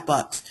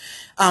 $5.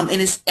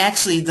 And it's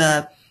actually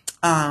the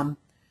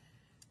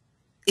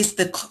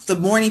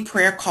morning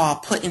prayer call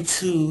put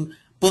into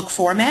book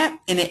format,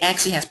 and it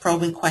actually has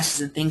probing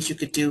questions and things you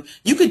could do.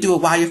 You could do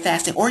it while you're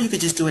fasting, or you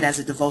could just do it as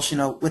a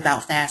devotional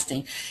without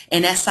fasting.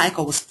 And that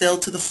cycle was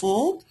filled to the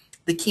full.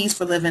 The keys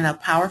for living a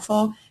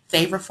powerful,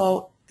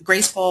 favorable,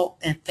 graceful,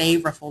 and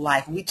favorable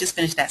life. And we just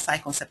finished that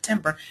cycle in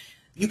September.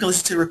 You can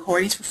listen to the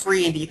recordings for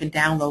free, and you can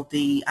download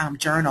the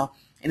journal,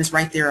 and it's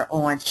right there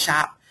on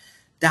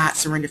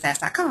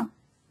shop.surrenderfast.com.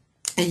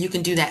 And you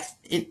can do that.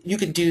 You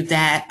can do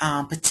that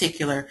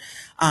particular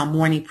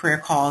morning prayer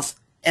calls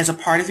as a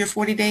part of your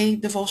 40-day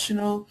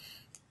devotional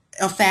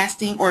of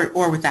fasting,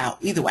 or without,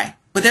 either way.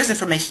 But there's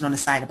information on the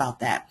site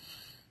about that.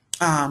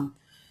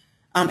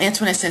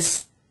 Antoinette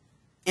says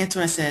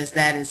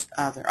that is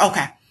other.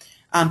 Okay.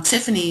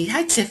 Tiffany,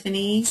 hi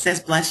Tiffany,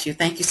 says bless you.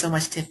 Thank you so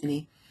much,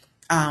 Tiffany.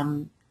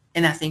 And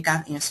I think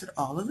I've answered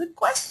all of the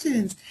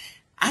questions.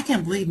 I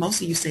can't believe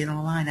most of you stayed on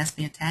the line. That's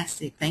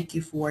fantastic. Thank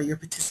you for your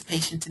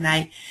participation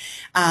tonight.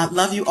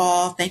 Love you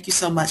all. Thank you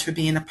so much for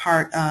being a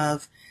part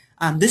of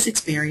this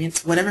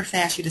experience. Whatever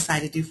fast you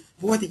decide to do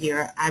for the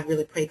year, I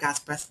really pray God's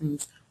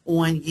blessings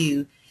on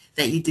you,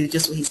 that you do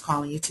just what He's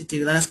calling you to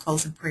do. Let us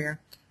close in prayer.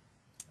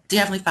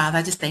 Dear Heavenly Father,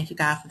 I just thank you,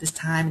 God, for this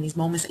time and these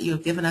moments that you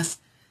have given us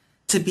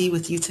to be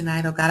with you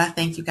tonight, oh God. I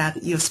thank you, God,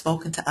 that you have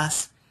spoken to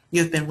us.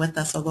 You have been with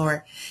us, oh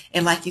Lord.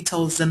 And like you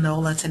told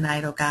Zanola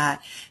tonight, oh God,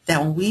 that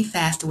when we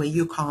fast away,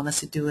 you're calling us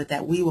to do it,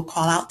 that we will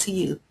call out to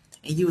you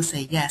and you will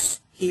say,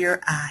 yes,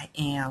 here I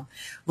am.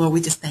 Lord,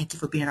 we just thank you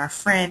for being our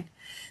friend.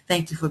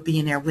 Thank you for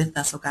being there with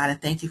us, oh God,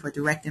 and thank you for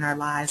directing our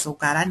lives, oh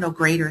God. I know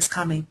greater is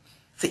coming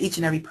for each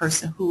and every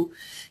person who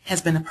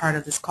has been a part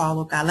of this call,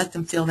 oh God. Let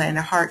them feel that in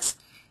their hearts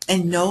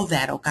and know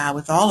that, oh God,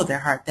 with all of their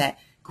heart, that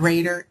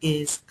greater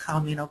is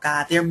coming, oh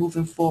God. They're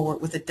moving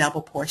forward with a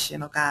double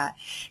portion, oh God,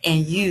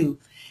 and you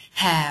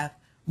have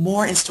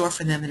more in store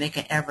for them than they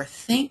can ever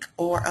think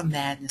or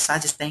imagine. So I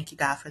just thank you,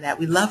 God, for that.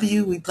 We love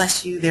you. We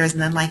bless you. There is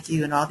none like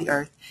you in all the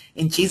earth.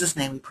 In Jesus'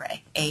 name we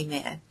pray.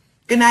 Amen.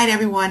 Good night,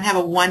 everyone. Have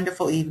a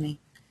wonderful evening.